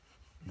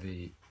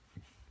the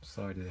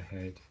side of the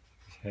head.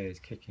 His hair is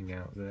kicking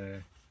out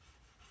there.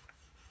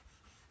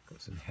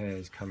 Got some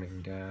hairs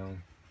coming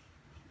down.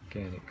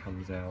 Again, it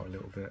comes out a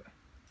little bit.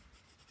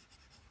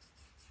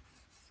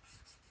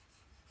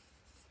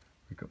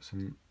 We've got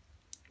some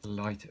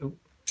light. Oh,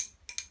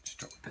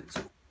 struck the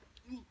pencil.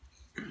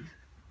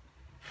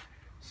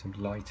 Some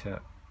lighter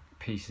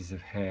pieces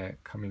of hair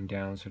coming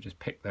down, so just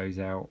pick those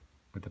out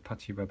with the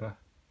putty rubber.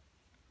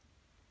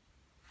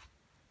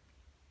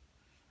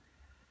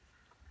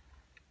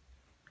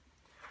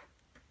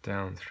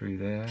 down through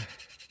there.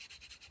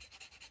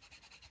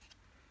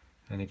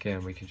 And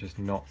again, we can just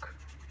knock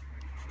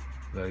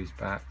those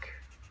back,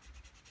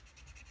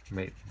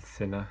 make them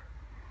thinner.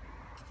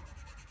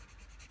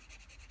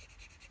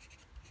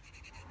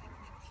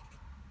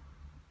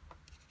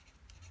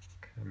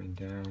 Coming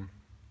down,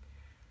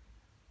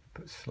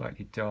 put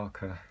slightly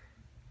darker,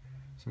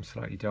 some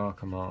slightly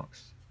darker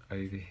marks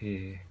over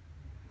here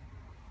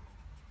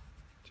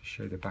to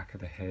show the back of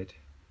the head.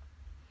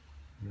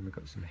 And then we've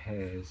got some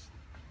hairs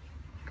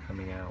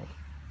coming out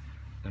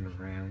and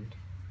around.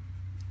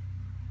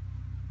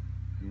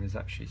 And there's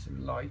actually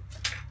some light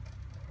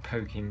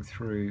poking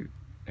through,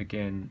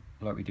 again,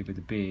 like we did with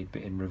the beard,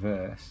 but in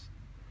reverse.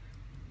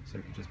 So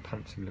we can just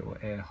punch some little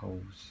air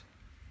holes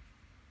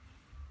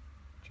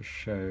to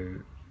show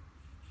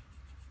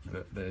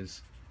that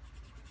there's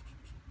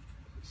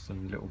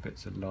some little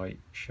bits of light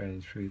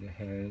showing through the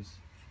hairs.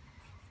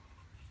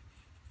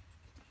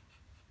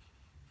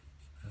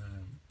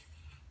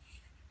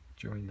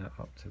 Join that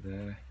up to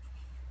there.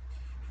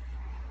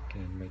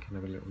 Again, make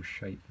another little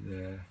shape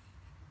there.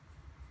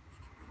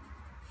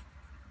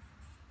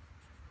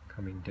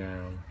 Coming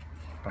down,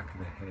 back of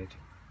the head.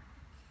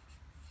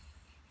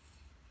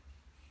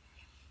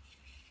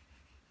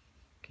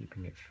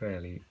 Keeping it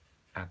fairly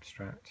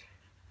abstract.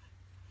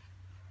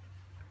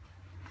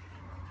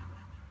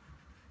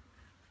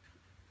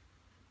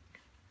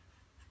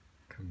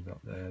 Comes up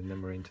there, and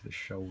then we're into the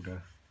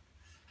shoulder.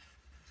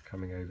 It's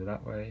coming over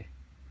that way.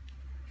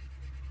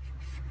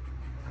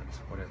 That's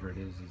whatever it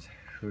is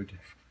hood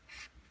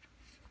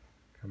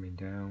coming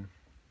down.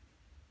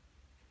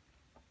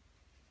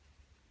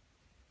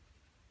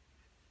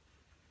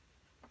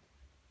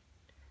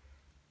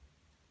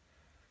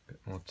 A bit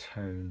more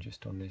tone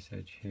just on this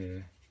edge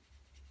here,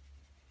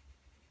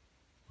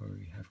 where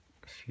we have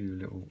a few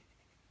little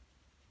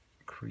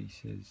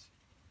creases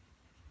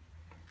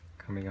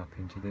coming up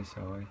into this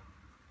eye.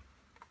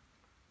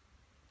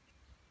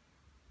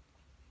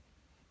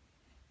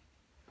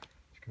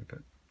 Just going to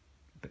put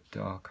a bit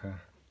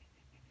darker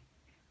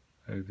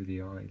over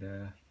the eye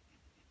there,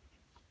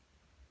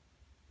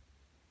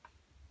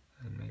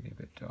 and maybe a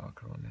bit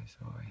darker on this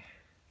eye,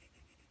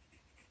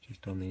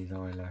 just on these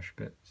eyelash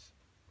bits.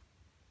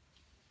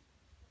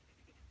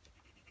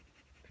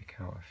 Pick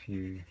out a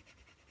few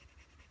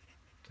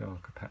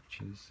darker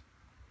patches,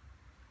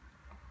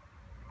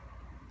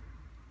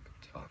 a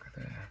bit darker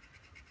there.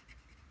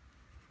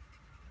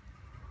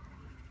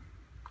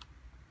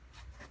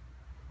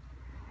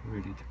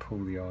 Really to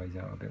pull the eyes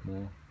out a bit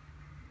more,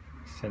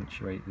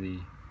 accentuate the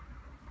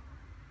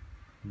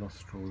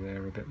nostril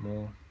there a bit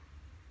more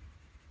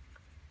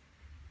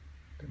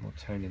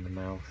tone in the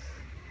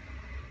mouth.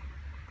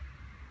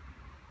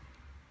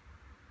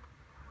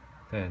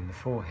 Then the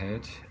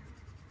forehead,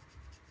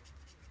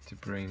 to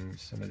bring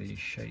some of these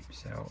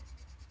shapes out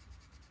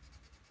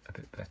a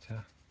bit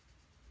better.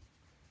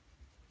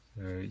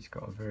 So he's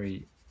got a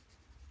very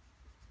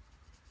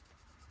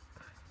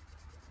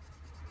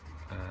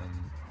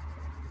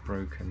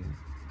broken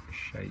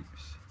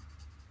shapes.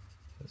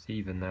 Let's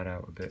even that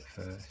out a bit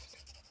first.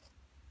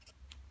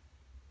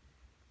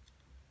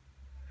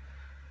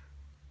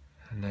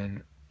 And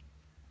then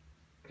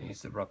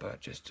use the rubber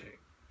just to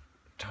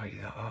tidy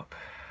that up.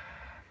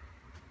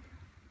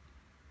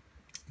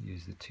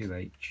 Use the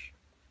 2H.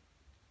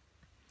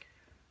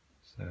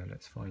 So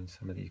let's find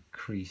some of these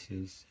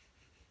creases.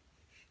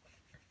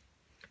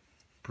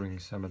 Bring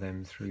some of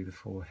them through the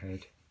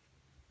forehead.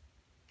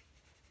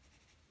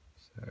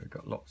 So we've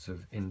got lots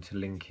of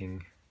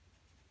interlinking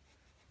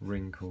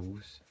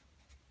wrinkles.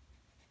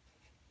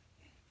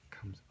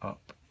 Comes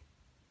up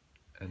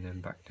and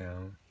then back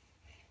down.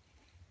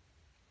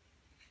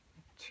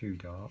 Too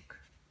dark.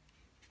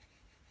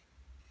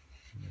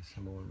 And there's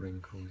some more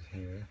wrinkles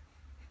here.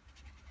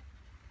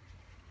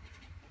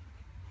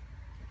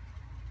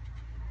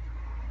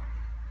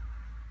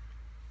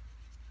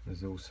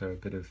 There's also a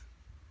bit of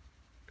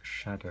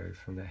shadow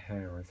from the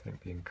hair, I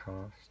think, being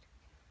cast.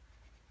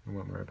 I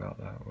won't worry about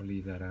that, we'll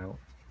leave that out.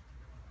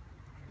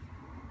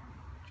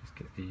 Just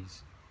get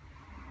these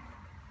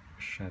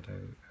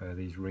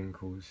these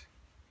wrinkles,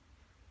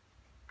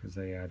 because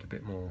they add a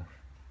bit more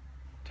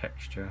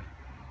texture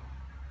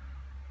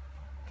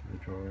to the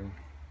drawing.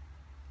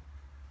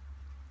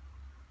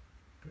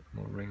 A bit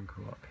more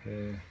wrinkle up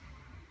here.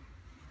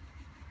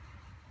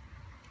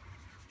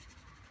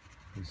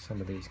 And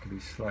some of these could be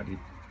slightly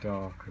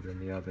darker than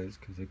the others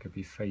because they could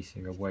be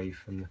facing away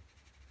from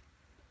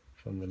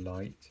the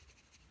light.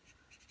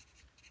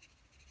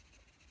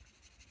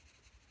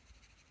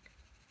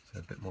 So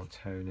a bit more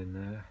tone in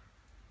there.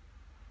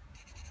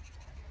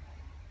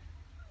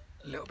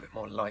 A little bit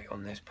more light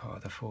on this part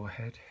of the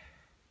forehead.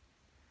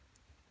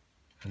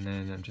 And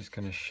then I'm just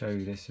going to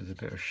show this as a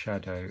bit of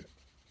shadow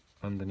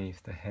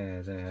underneath the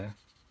hair there.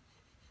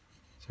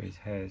 So his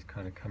hair is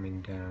kind of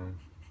coming down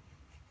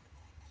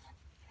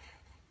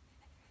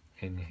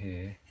in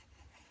here.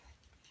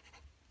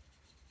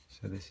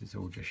 So this is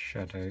all just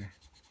shadow.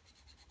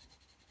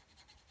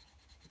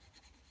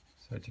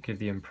 So to give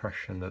the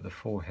impression that the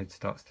forehead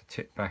starts to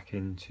tip back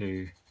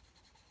into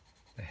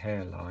the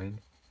hairline,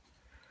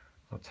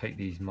 I'll take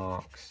these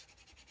marks,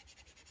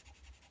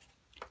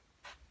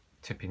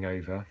 tipping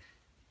over,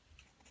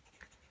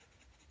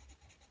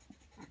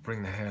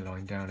 bring the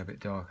hairline down a bit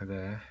darker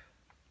there,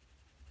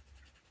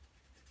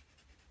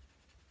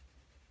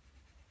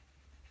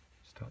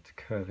 start to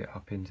curve it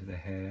up into the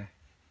hair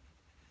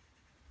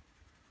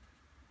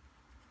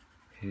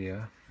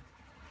here.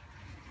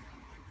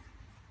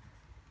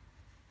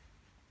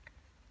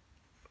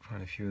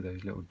 Find a few of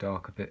those little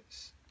darker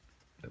bits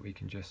that we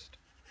can just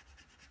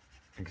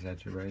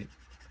exaggerate.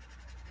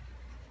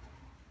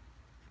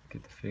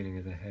 Get the feeling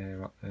of the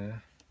hair up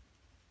there.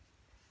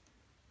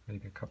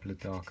 Maybe a couple of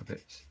darker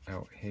bits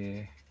out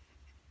here.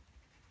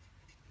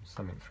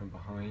 Something from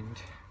behind.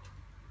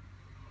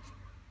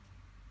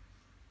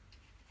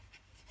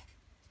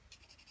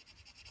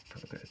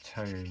 Put a bit of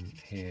tone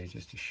here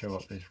just to show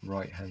up this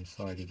right hand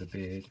side of the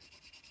beard.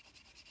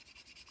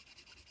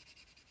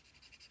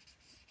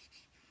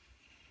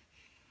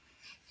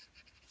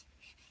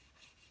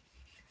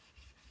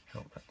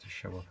 Help that to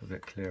show up a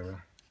bit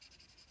clearer.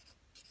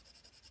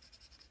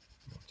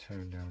 More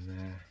tone down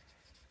there.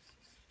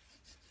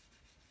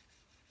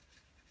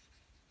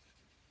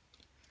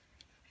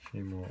 A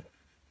few more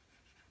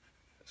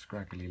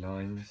scraggly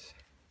lines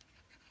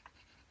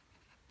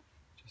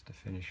just to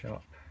finish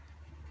up.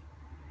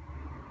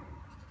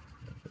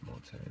 A little bit more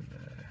tone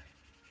there.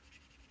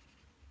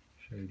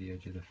 Show the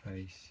edge of the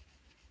face.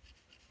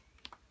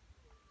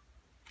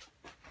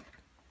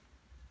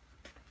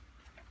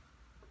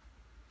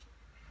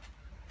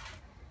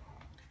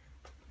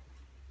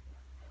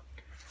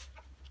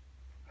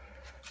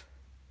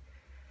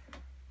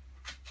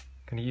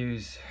 I'm going to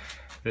use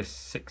this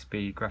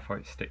 6B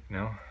graphite stick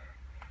now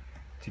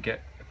to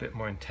get a bit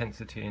more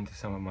intensity into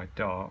some of my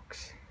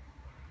darks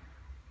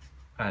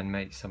and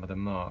make some of the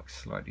marks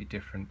slightly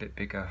different, a bit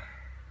bigger.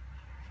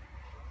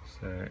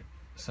 So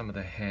some of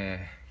the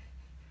hair,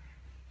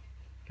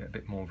 get a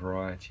bit more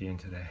variety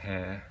into the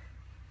hair,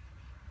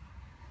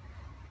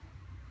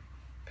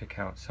 pick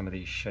out some of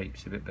these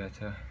shapes a bit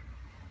better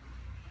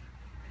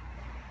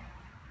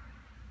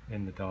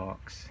in the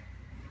darks.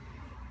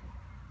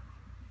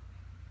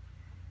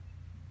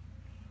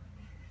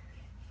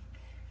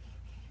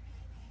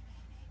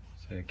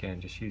 So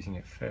again, just using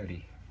it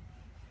fairly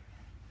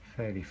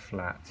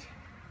flat.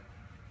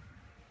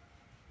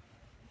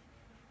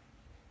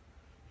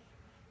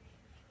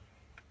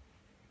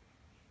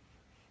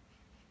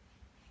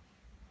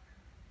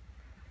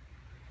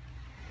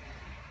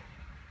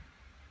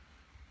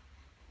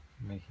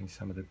 Making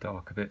some of the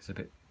darker bits a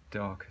bit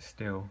darker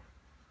still.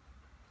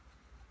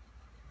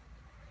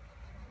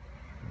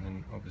 And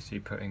then obviously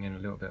putting in a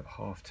little bit of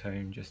half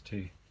tone just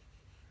to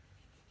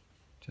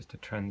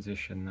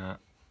transition that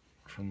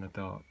from the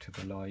dark to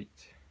the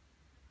light.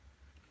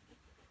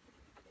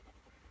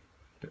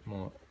 A bit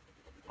more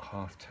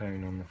half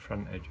tone on the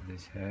front edge of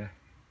his hair.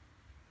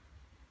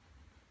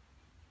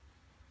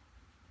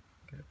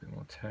 Get a bit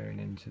more tone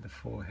into the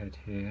forehead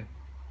here.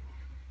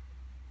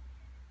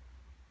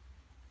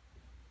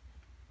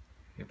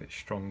 Get a bit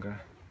stronger.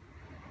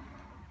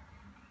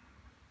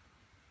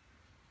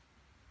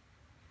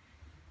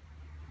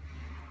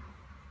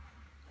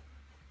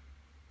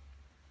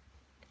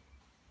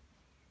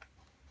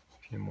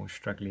 A few more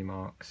straggly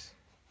marks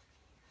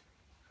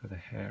for the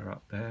hair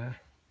up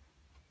there.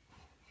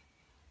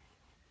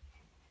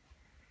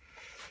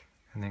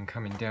 And then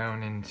coming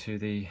down into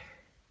the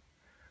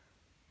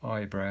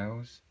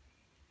eyebrows,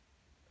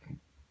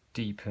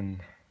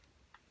 deepen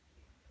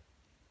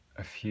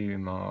a few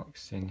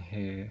marks in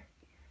here,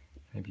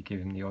 maybe give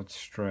him the odd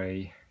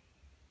stray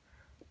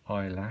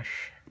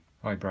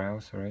eyebrow,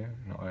 sorry,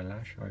 not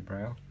eyelash,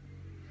 eyebrow.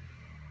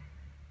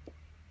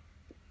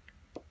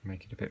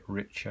 Make it a bit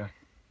richer,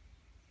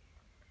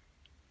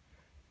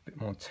 a bit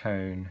more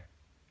tone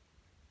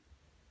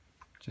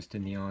just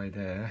in the eye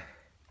there,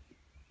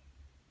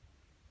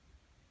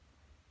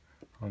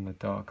 on the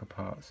darker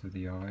parts of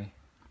the eye,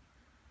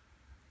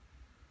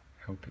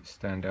 help it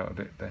stand out a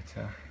bit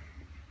better.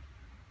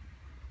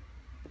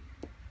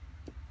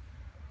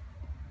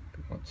 A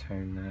bit more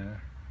tone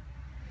there,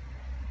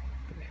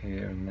 a bit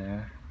here and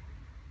there,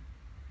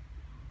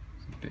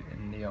 there's a bit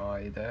in the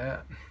eye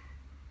there.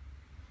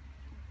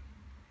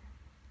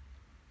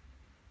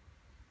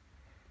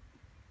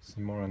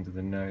 Some more under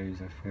the nose,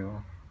 I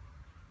feel.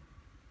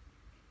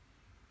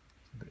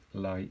 It's a bit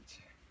light.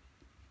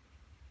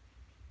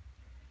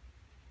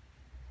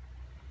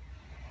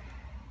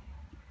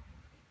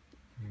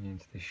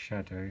 Into this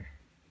shadow,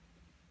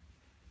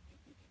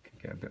 could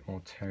get a bit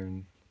more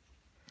tone,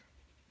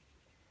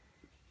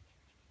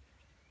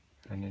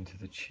 and into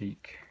the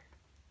cheek,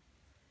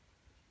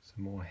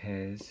 some more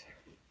hairs,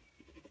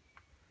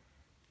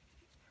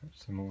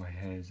 some more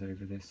hairs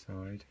over this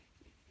side.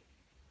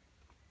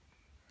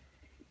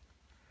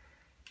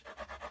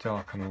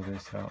 Darken all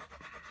this up.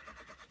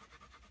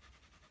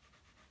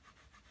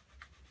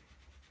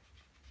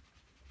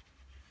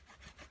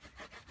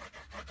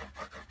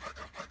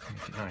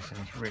 Make it nice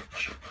and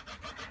rich.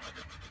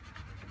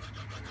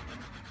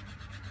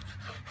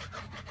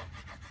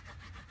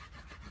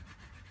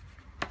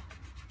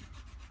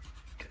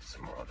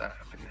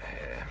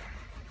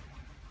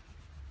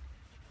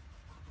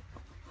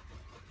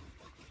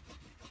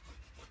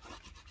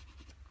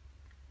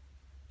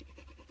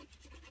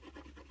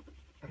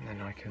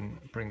 I can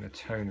bring the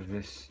tone of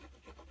this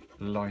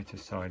lighter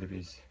side of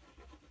his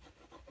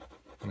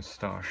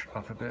moustache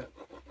up a bit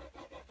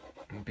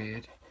and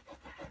beard.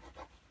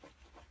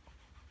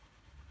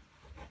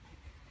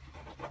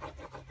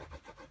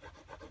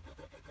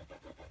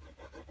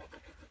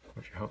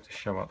 Which will help to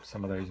show up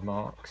some of those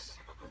marks.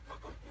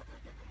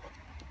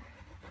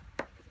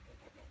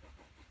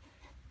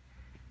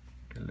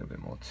 Get a little bit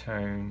more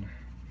tone,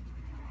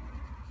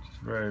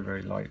 just very,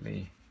 very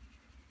lightly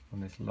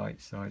on this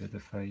light side of the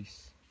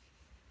face.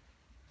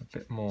 A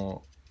bit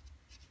more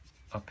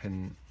up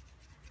in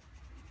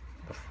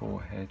the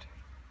forehead,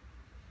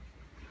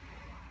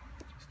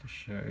 just to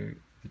show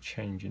the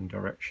change in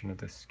direction of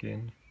the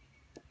skin.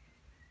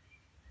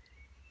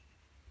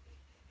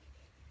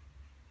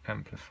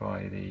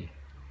 Amplify the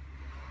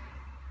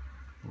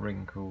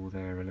wrinkle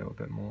there a little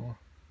bit more.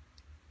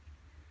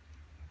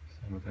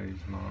 Some of those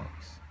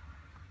marks.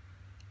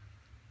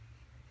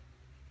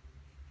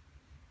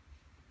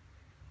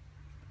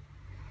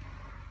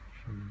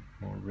 Some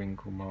more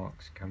wrinkle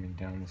marks coming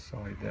down the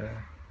side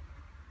there.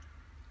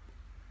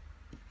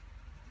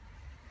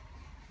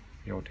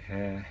 The odd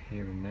hair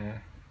here and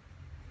there.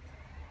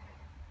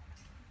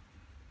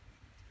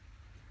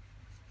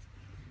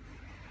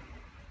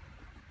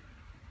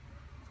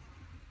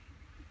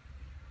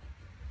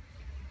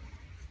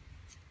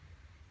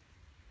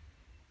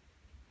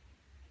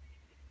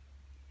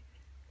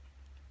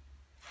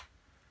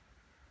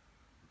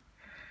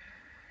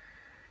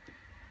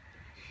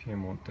 A few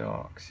more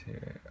darks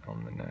here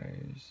on the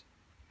nose.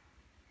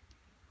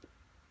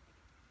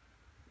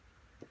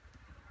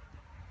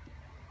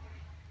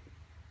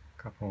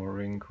 A couple more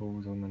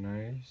wrinkles on the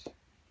nose.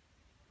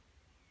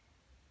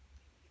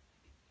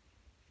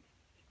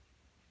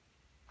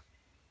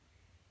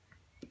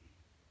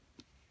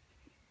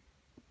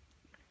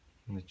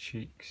 And the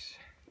cheeks.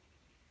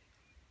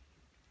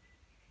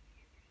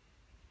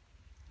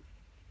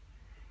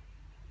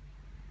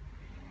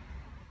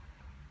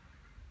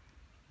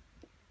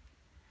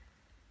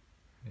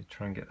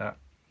 Try and get that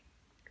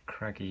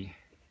craggy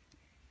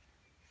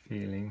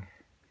feeling,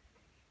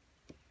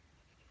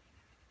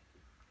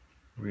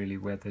 really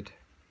weathered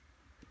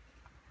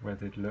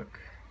look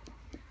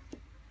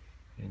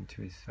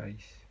into his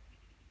face.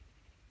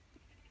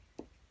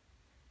 A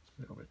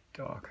little bit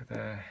darker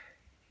there.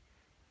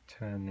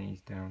 Turn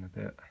these down a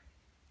bit,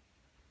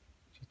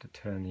 just to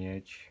turn the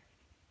edge.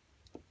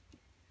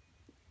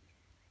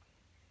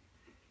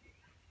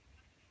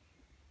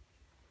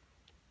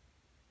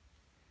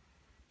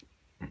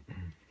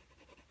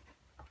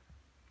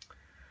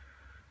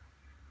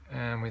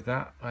 And with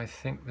that, I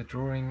think the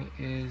drawing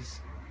is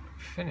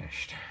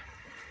finished.